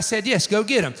serious? I said, yes, go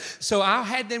get them. So I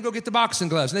had them go get the boxing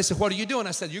gloves. And they said, what are you doing?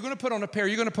 I said, you're going to put on a pair.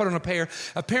 You're going to put on a pair.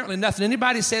 Apparently nothing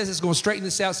anybody says is going to straighten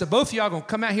this out. So both of y'all are going to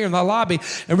come out here in the lobby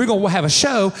and we're going to have a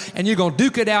show and you're going to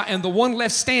duke it out. And the one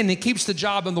left standing keeps the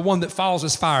job and the one that falls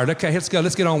is fired. Okay, let's go.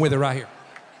 Let's get on with it right here.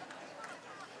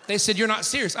 They said, you're not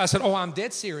serious. I said, oh, I'm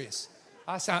dead serious.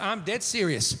 I said, I'm dead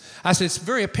serious. I said, it's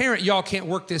very apparent y'all can't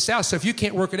work this out. So if you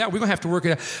can't work it out, we're going to have to work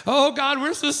it out. Oh, God,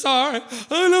 we're so sorry.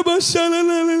 You know,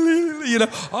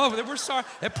 oh, we're sorry.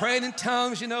 They're praying in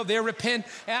tongues, you know, they're repenting.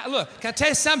 Look, can I tell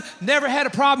you something? Never had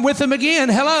a problem with them again.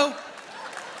 Hello?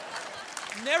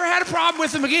 Never had a problem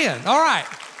with them again. All right.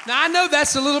 Now, I know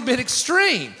that's a little bit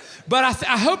extreme. But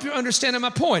I hope you're understanding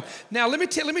my point. Now, let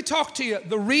me talk to you.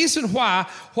 The reason why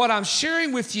what I'm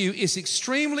sharing with you is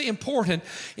extremely important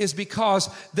is because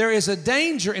there is a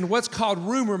danger in what's called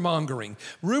rumor mongering.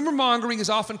 Rumor mongering is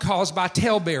often caused by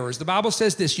talebearers. The Bible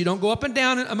says this, you don't go up and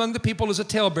down among the people as a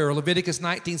talebearer, Leviticus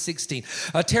 19:16.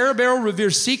 A talebearer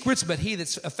reveres secrets, but he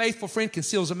that's a faithful friend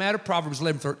conceals a matter, Proverbs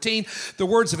 11:13. The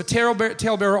words of a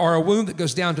talebearer are a wound that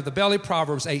goes down to the belly,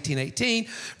 Proverbs 18:18.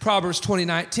 Proverbs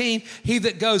 20:19. He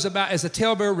that goes about as a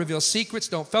talebearer reveals secrets,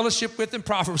 don't fellowship with them,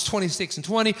 Proverbs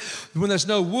 26:20. When there's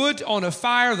no wood on a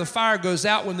fire, the fire goes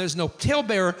out. When there's no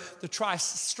talebearer, the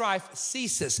strife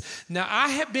ceases. Now, I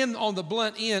have been on the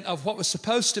blunt end of what was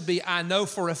supposed to be, I know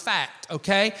for a fact,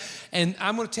 okay? And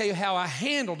I'm going to tell you how I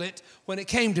handled it when it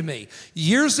came to me.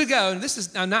 Years ago,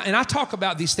 and I talk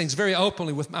about these things very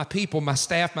openly with my people, my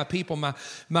staff, my people,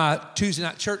 my Tuesday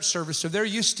night church service, so they're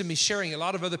used to me sharing. A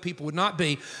lot of other people would not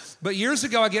be. But years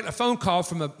ago, I get a phone call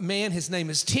from a man. His name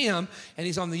is Tim, and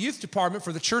he's on the youth department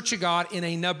for the Church of God in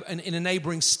a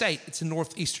neighboring state. It's a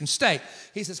northeastern state.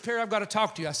 He says, Perry, I've got to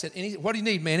talk to you. I said, what do you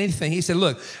need, man? Anything. He said,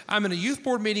 look, I'm in a youth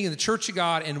board meeting in the Church of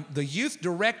God, and the youth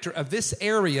director of this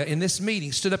area in this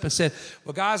meeting stood up and said,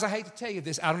 well, guys, I hate to tell you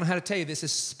this. I don't know how to tell you this.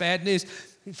 This is bad news.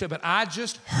 He said, but I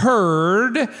just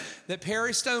heard that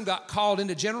Perry Stone got called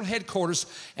into general headquarters,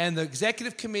 and the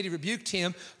executive committee rebuked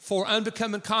him for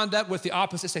unbecoming conduct with the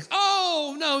opposite sex.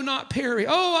 Oh, no, not Perry.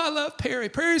 Oh, I love Perry.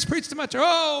 Perry's preached to my church.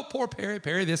 Oh, poor Perry.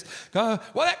 Perry this. Well,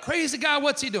 that crazy guy,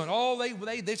 what's he doing? Oh,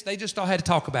 they just all had to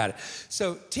talk about it.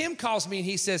 So Tim calls me, and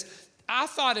he says, I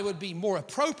thought it would be more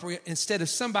appropriate, instead of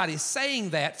somebody saying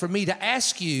that, for me to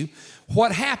ask you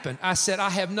what happened. I said, I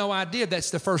have no idea.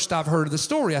 That's the first I've heard of the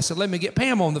story. I said, let me get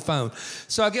Pam on the phone.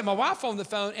 So I get my wife on the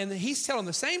phone, and he's telling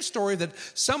the same story, that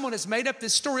someone has made up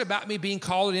this story about me being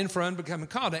called in for unbecoming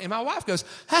conduct. And my wife goes,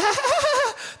 ha, ha, ha,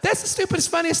 ha, that's the stupidest,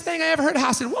 funniest thing I ever heard.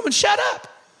 I said, woman, shut up.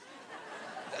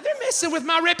 They're messing with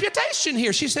my reputation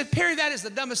here. She said, Perry, that is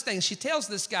the dumbest thing. She tells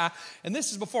this guy, and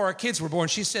this is before our kids were born.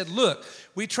 She said, look,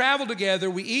 we travel together,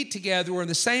 we eat together, we're in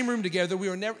the same room together. We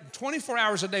are never, 24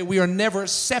 hours a day, we are never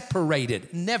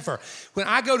separated, never. When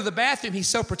I go to the bathroom, he's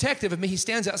so protective of me, he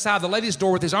stands outside the ladies'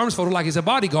 door with his arms folded like he's a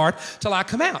bodyguard till I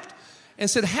come out. And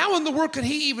said, how in the world could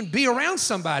he even be around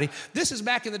somebody? This is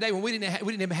back in the day when we didn't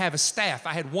even have a staff.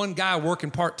 I had one guy working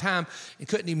part-time and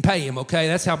couldn't even pay him, okay?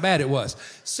 That's how bad it was.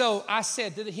 So I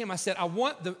said to him, I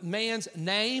want the man's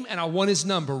name and I want his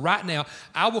number right now.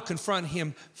 I will confront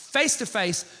him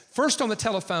face-to-face, first on the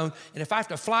telephone, and if I have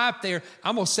to fly up there,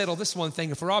 I'm going to settle this one thing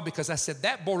and for all, because I said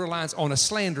that borderline's on a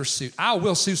slander suit. I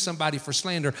will sue somebody for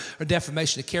slander or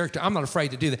defamation of character. I'm not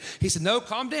afraid to do that. He said, no,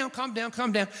 calm down.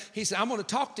 He said, I'm going to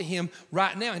talk to him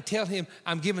right now and tell him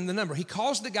I'm giving the number. He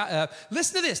calls the guy up.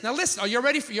 Listen to this. Now listen, are you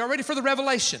ready for the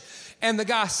revelation? And the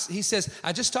guy, he says,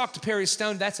 I just talked to Perry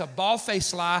Stone. That's a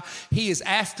bald-faced lie. He is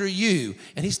after you.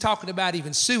 And he's talking about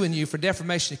even suing you for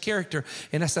defamation of character.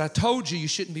 And I said, I told you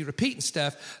shouldn't be repeating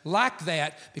stuff like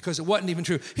that because it wasn't even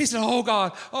true. He said, oh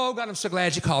God, I'm so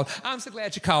glad you called. I'm so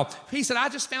glad you called. He said, I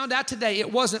just found out today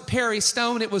it wasn't Perry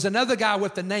Stone. It was another guy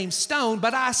with the name Stone,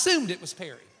 but I assumed it was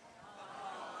Perry.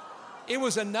 It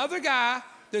was another guy.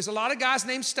 There's a lot of guys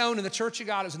named Stone in the Church of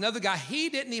God. There's another guy. He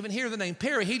didn't even hear the name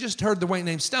Perry. He just heard the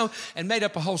name Stone and made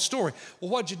up a whole story.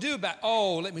 Well, what'd you do about it?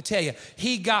 Oh, let me tell you.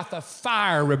 He got the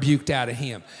fire rebuked out of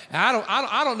him. And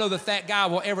I don't know that guy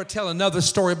will ever tell another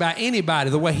story about anybody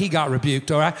the way he got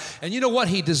rebuked, all right? And you know what?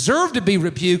 He deserved to be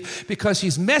rebuked because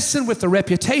he's messing with the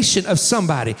reputation of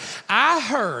somebody. I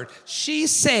heard, she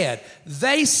said,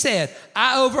 they said,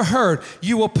 I overheard,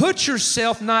 you will put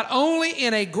yourself not only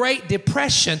in a great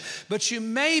depression, but you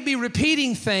may be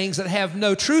repeating things that have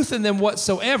no truth in them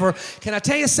whatsoever. Can I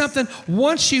tell you something?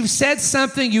 Once you've said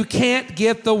something, you can't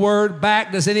get the word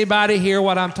back. Does anybody hear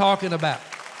what I'm talking about?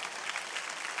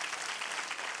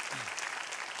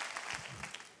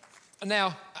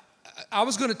 Now, I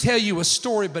was going to tell you a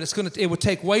story, but it would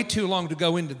take way too long to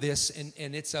go into this,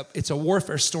 and it's a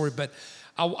warfare story, but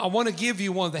I want to give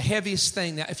you one of the heaviest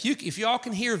things. Now, if y'all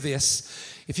can hear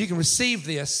this, if you can receive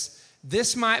this,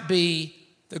 this might be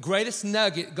the greatest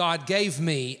nugget God gave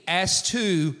me as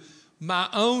to my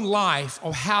own life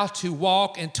of how to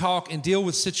walk and talk and deal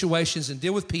with situations and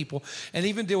deal with people and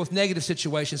even deal with negative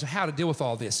situations, of how to deal with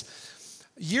all this.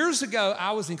 Years ago,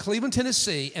 I was in Cleveland,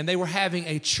 Tennessee, and they were having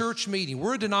a church meeting.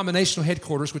 We're a denominational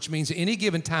headquarters, which means at any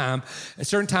given time, at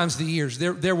certain times of the years,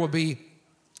 there will be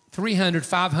 300,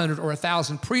 500, or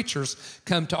 1,000 preachers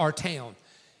come to our town.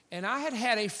 And I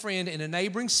had a friend in a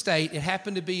neighboring state. It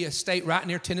happened to be a state right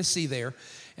near Tennessee there.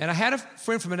 And I had a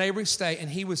friend from a neighboring state, and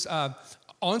he was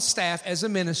on staff as a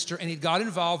minister, and he got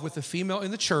involved with a female in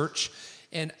the church.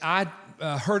 And I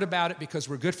heard about it because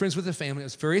we're good friends with the family. It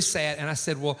was very sad. And I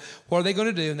said, well, what are they going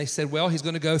to do? And they said, well, he's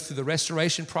going to go through the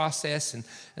restoration process.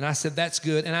 And I said, that's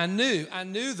good. And I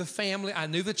knew the family. I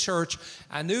knew the church.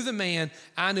 I knew the man.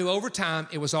 I knew over time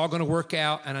it was all going to work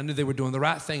out. And I knew they were doing the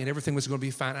right thing and everything was going to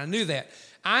be fine. I knew that.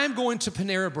 I'm going to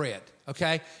Panera Bread,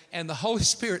 okay? And the Holy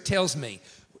Spirit tells me,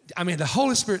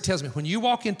 when you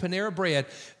walk in Panera Bread,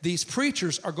 these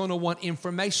preachers are going to want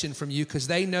information from you because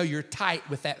they know you're tight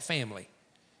with that family.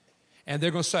 And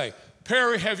they're going to say,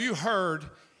 Perry, have you heard?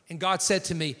 And God said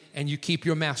to me, and you keep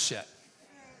your mouth shut.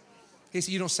 He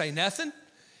said, you don't say nothing,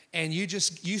 and you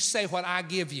say what I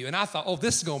give you. And I thought, oh,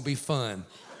 this is going to be fun.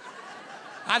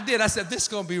 I did. I said, this is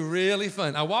going to be really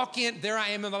fun. I walk in, there I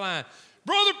am in the line.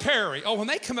 Brother Perry. Oh, when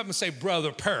they come up and say,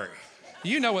 Brother Perry,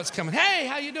 You know what's coming. Hey,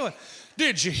 how you doing?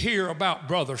 Did you hear about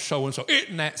brother so-and-so?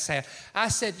 Isn't that sad? I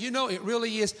said, you know, it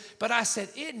really is. But I said,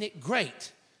 isn't it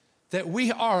great that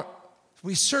we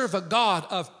serve a God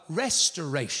of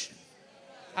restoration?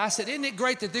 I said, isn't it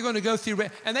great that they're going to go through,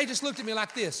 and they just looked at me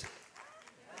like this.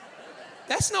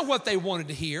 That's not what they wanted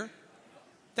to hear.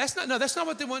 That's not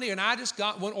what they wanted to hear. And I just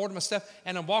ordered my stuff,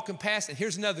 and I'm walking past, and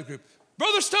here's another group.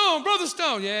 Brother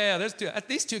Stone. Yeah,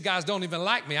 these two guys don't even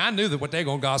like me. I knew that what they're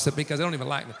going to gossip because they don't even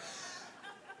like me.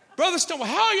 Brother Stone, well,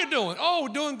 how are you doing? Oh, we're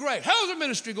doing great. How's the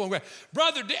ministry going? Great.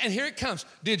 Brother, and here it comes.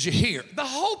 Did you hear? The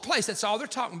whole place, that's all they're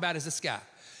talking about is this guy.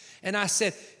 And I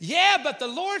said, yeah, but the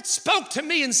Lord spoke to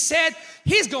me and said,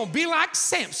 he's going to be like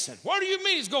Samson. What do you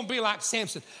mean he's going to be like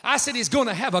Samson? I said, he's going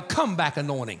to have a comeback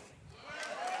anointing.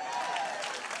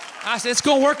 I said, it's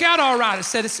going to work out all right. I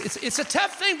said, it's a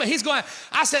tough thing, but he's going to.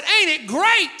 I said, ain't it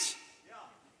great?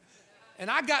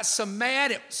 And I got so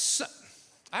mad at some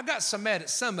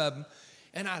of them,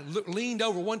 and I leaned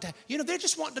over one time. You know, they're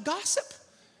just wanting to gossip.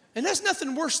 And there's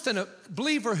nothing worse than a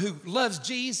believer who loves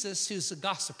Jesus who's a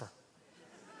gossiper.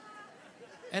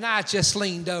 And I just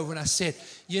leaned over and I said,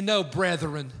 you know,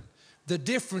 brethren, the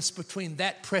difference between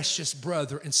that precious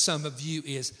brother and some of you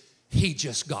is he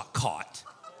just got caught.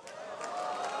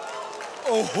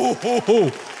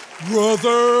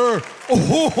 Brother.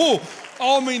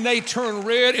 I mean, they turned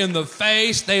red in the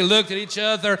face. They looked at each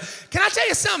other. Can I tell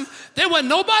you something? There wasn't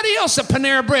nobody else at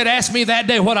Panera Bread asked me that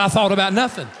day what I thought about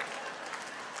nothing.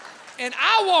 And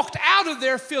I walked out of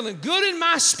there feeling good in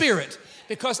my spirit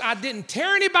because I didn't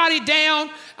tear anybody down.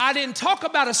 I didn't talk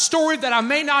about a story that I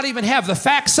may not even have the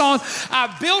facts on.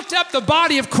 I built up the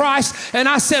body of Christ, and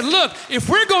I said, look, if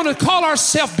we're going to call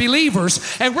ourselves believers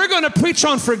and we're going to preach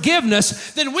on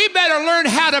forgiveness, then we better learn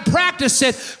how to practice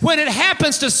it when it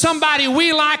happens to somebody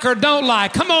we like or don't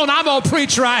like. Come on, I'm going to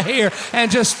preach right here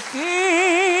and just,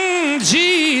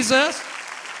 Jesus.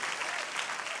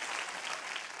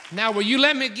 Now, will you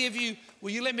let me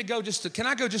go can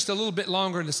I go just a little bit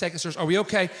longer in the second service? Are we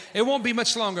okay? It won't be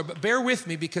much longer, but bear with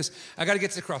me because I got to get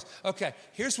to the cross. Okay,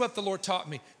 here's what the Lord taught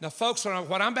me. Now, folks,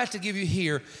 what I'm about to give you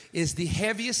here is the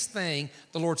heaviest thing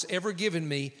the Lord's ever given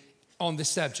me on this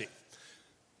subject.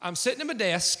 I'm sitting at my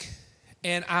desk,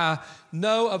 and I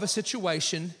know of a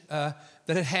situation that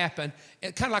had happened,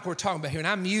 and kind of like we're talking about here, and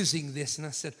I'm using this, and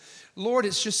I said, Lord,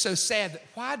 it's just so sad that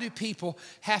why do people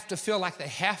have to feel like they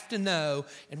have to know,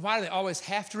 and why do they always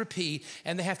have to repeat,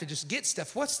 and they have to just get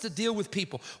stuff? What's the deal with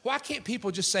people? Why can't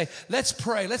people just say, let's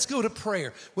pray, let's go to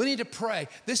prayer. We need to pray.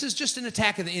 This is just an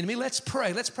attack of the enemy. Let's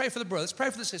pray. Let's pray for the brothers. Let's pray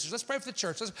for the sisters. Let's pray for the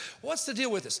church. What's the deal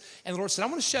with this? And the Lord said, I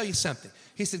want to show you something.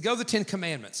 He said, go to the 10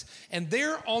 Commandments. And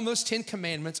there on those 10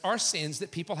 Commandments are sins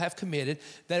that people have committed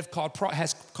that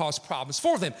has caused problems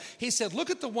for them. He said, look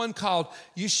at the one called,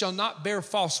 you shall not bear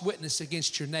false witness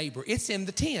against your neighbor. It's in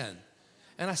the 10.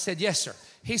 And I said, yes, sir.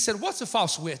 He said, what's a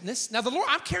false witness? Now, the Lord,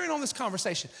 I'm carrying on this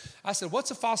conversation. I said,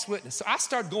 what's a false witness? So I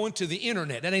started going to the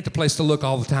internet. That ain't the place to look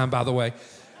all the time, by the way.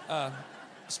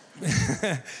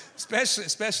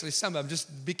 Especially some of them.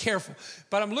 Just be careful.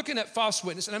 But I'm looking at false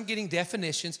witness, and I'm getting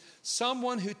definitions.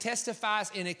 Someone who testifies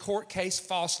in a court case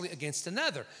falsely against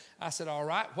another. I said, all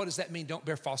right, what does that mean? Don't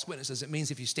bear false witnesses. It means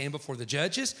if you stand before the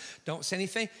judges, don't say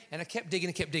anything. And I kept digging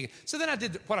and kept digging. So then I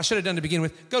did what I should have done to begin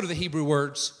with. Go to the Hebrew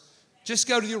words. Just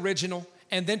go to the original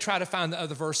and then try to find the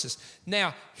other verses.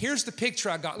 Now, here's the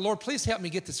picture I got. Lord, please help me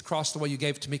get this across the way you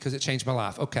gave it to me because it changed my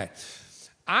life. Okay.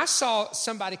 I saw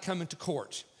somebody come into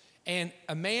court, and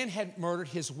a man had murdered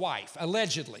his wife,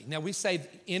 allegedly. Now, we say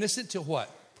innocent till what?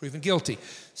 Proven guilty.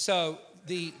 So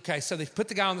they put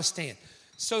the guy on the stand.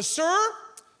 So, sir,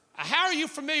 how are you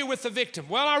familiar with the victim?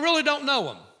 Well, I really don't know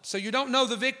him. So you don't know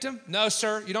the victim? No,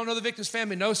 sir. You don't know the victim's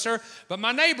family? No, sir. But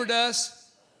my neighbor does.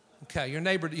 Okay, your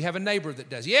neighbor, you have a neighbor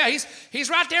that does. Yeah, he's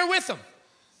right there with him.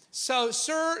 So,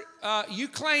 sir, you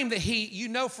claim that you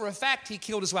know for a fact he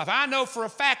killed his wife. I know for a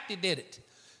fact he did it.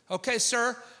 Okay,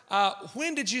 sir,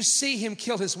 when did you see him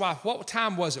kill his wife? What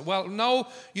time was it? Well, no,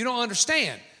 you don't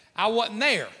understand. I wasn't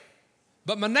there,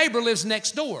 but my neighbor lives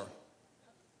next door.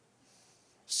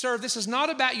 Sir, this is not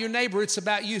about your neighbor, it's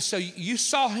about you. So you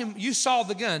saw him, you saw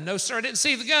the gun. No, sir, I didn't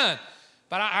see the gun,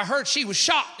 but I heard she was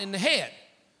shot in the head.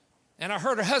 And I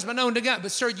heard her husband owned a gun, but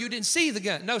sir, you didn't see the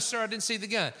gun. No, sir, I didn't see the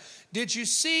gun. Did you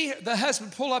see the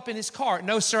husband pull up in his car?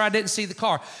 No, sir, I didn't see the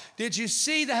car. Did you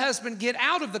see the husband get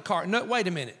out of the car? No, wait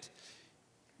a minute.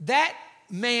 That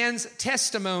man's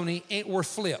testimony ain't worth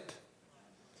flip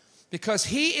because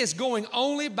he is going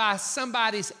only by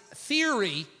somebody's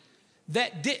theory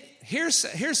that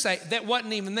hearsay that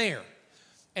wasn't even there.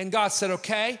 And God said,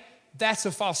 okay, that's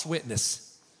a false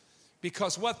witness.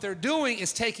 Because what they're doing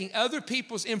is taking other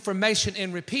people's information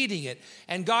and repeating it.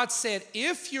 And God said,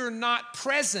 if you're not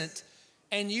present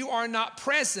and you are not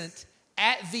present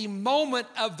at the moment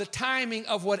of the timing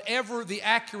of whatever the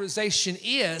accusation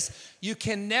is, you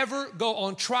can never go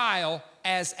on trial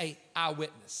as an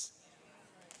eyewitness.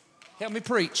 Help me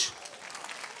preach.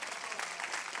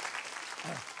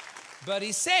 But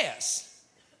he says,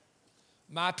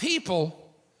 my people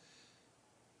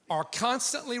are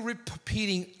constantly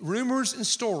repeating rumors and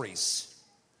stories,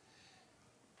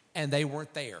 and they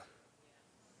weren't there.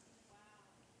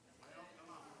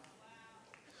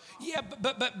 Yeah,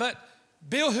 but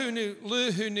Bill who knew,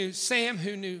 Lou who knew, Sam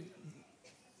who knew.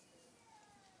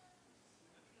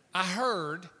 I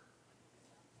heard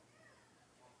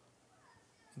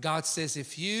God says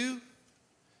if you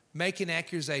make an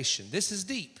accusation, this is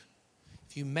deep.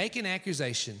 If you make an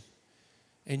accusation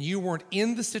and you weren't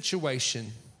in the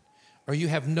situation or you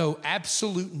have no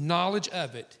absolute knowledge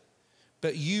of it,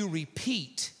 but you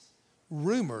repeat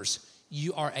rumors,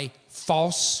 you are a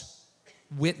false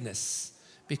witness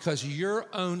because your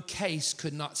own case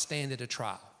could not stand at a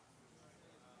trial.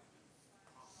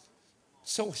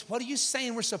 So what are you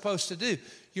saying we're supposed to do?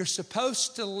 You're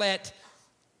supposed to let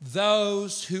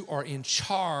those who are in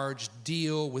charge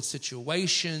deal with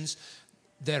situations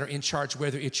that are in charge,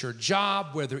 whether it's your job,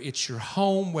 whether it's your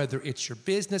home, whether it's your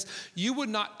business. You would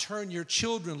not turn your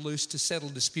children loose to settle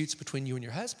disputes between you and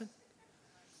your husband.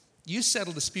 You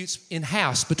settle disputes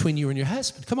in-house between you and your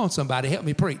husband. Come on, somebody, help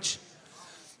me preach.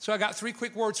 So I got 3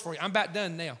 quick words for you. I'm about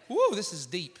done now. Woo, this is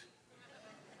deep.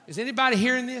 Is anybody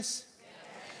hearing this?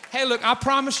 Hey, look, I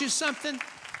promise you something.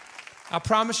 I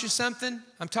promise you something.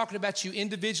 I'm talking about you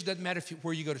individually. Doesn't matter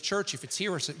where you go to church, if it's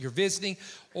here or you're visiting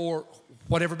or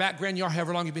whatever background you are,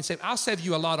 however long you've been saved. I'll save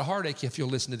you a lot of heartache if you'll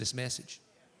listen to this message.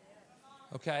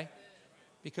 Okay?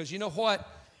 Because you know what?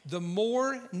 The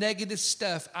more negative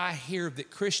stuff I hear that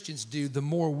Christians do, the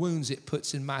more wounds it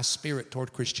puts in my spirit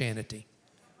toward Christianity.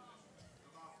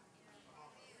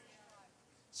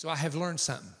 So I have learned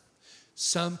something.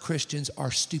 Some Christians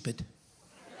are stupid.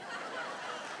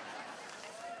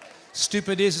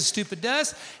 Stupid is as stupid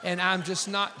does, and I'm just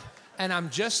not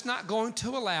going to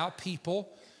allow people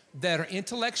that are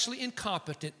intellectually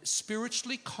incompetent,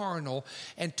 spiritually carnal,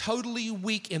 and totally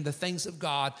weak in the things of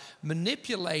God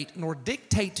manipulate nor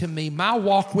dictate to me my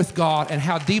walk with God and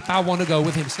how deep I want to go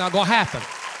with Him. It's not going to happen.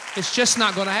 It's just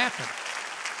not going to happen.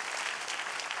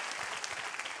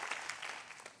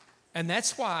 And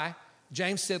that's why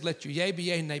James said, let your yea be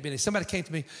yea and nay be nay. Somebody came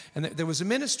to me, and there was a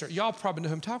minister. Y'all probably know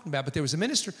who I'm talking about, but there was a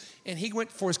minister, and he went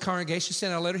for his congregation,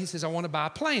 sent out a letter. He says, I want to buy a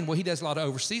plane. Well, he does a lot of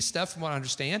overseas stuff, from what I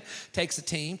understand. Takes a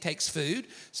team, takes food,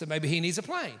 so maybe he needs a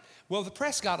plane. Well, the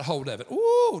press got a hold of it.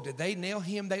 Ooh, did they nail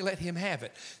him? They let him have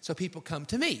it. So people come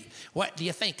to me. What do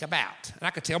you think about? And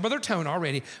I could tell by their tone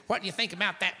already. What do you think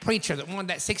about that preacher that won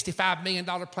that $65 million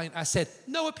plane? I said,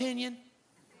 no opinion.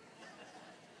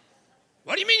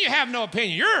 What do you mean you have no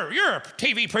opinion? You're a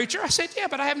TV preacher. I said, yeah,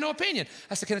 but I have no opinion.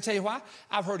 I said, can I tell you why?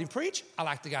 I've heard him preach. I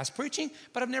like the guy's preaching,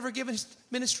 but I've never given his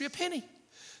ministry a penny.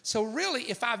 So really,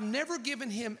 if I've never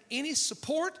given him any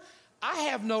support, I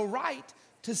have no right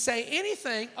to say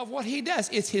anything of what he does.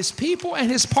 It's his people and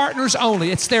his partners only.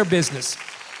 It's their business.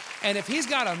 And if he's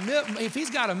got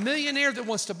a millionaire that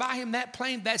wants to buy him that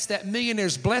plane, that's that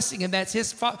millionaire's blessing, and that's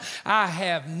his fault. I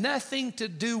have nothing to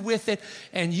do with it,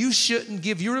 and you shouldn't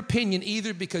give your opinion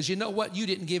either, because you know what? You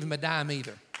didn't give him a dime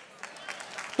either.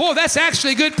 Boy, that's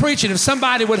actually good preaching. If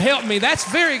somebody would help me, that's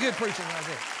very good preaching right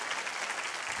there.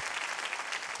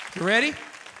 You ready?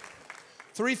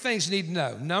 3 things you need to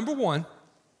know. Number 1,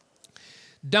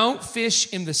 don't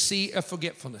fish in the sea of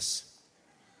forgetfulness.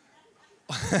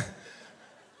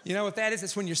 You know what that is?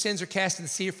 It's when your sins are cast in the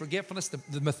sea of forgetfulness,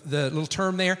 the little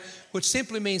term there, which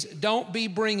simply means don't be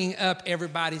bringing up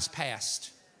everybody's past.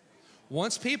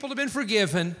 Once people have been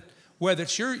forgiven, whether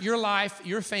it's your life,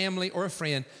 your family, or a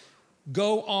friend,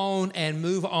 go on and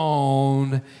move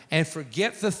on and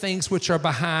forget the things which are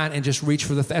behind and just reach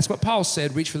for that's what Paul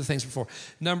said, reach for the things before.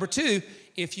 Number 2,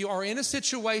 if you are in a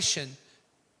situation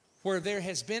where there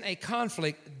has been a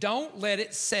conflict, don't let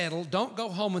it settle. Don't go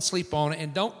home and sleep on it,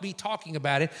 and don't be talking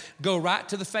about it. Go right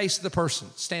to the face of the person.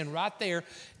 Stand right there.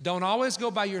 Don't always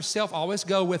go by yourself. Always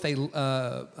go with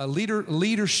a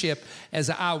leadership as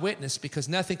an eyewitness, because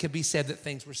nothing can be said that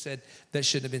things were said that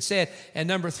shouldn't have been said. And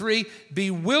number 3, be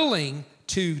willing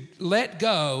to let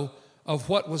go of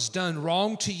what was done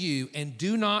wrong to you, and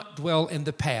do not dwell in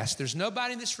the past. There's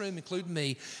nobody in this room, including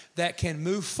me, that can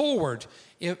move forward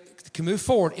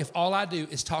if all I do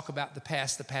is talk about the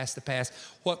past,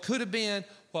 what could have been,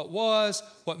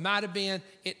 what might have been.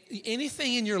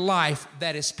 Anything in your life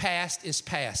that is past is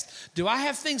past. Do I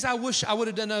have things I wish I would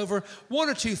have done over? One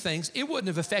or two things. It wouldn't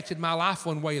have affected my life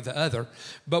one way or the other,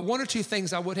 but one or two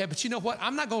things I would have. But you know what?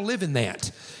 I'm not going to live in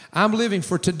that. I'm living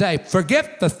for today.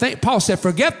 Paul said,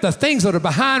 forget the things that are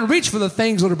behind, reach for the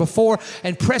things that are before,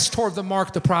 and press toward the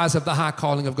mark, the prize of the high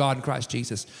calling of God in Christ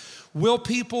Jesus. Will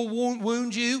people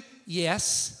wound you?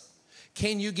 Yes.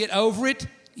 Can you get over it?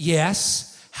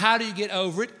 Yes. How do you get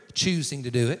over it? Choosing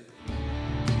to do it.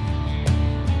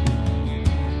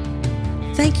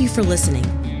 Thank you for listening.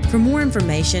 For more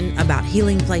information about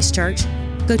Healing Place Church,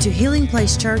 go to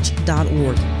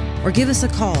healingplacechurch.org or give us a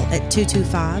call at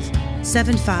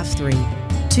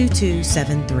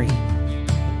 225-753-2273.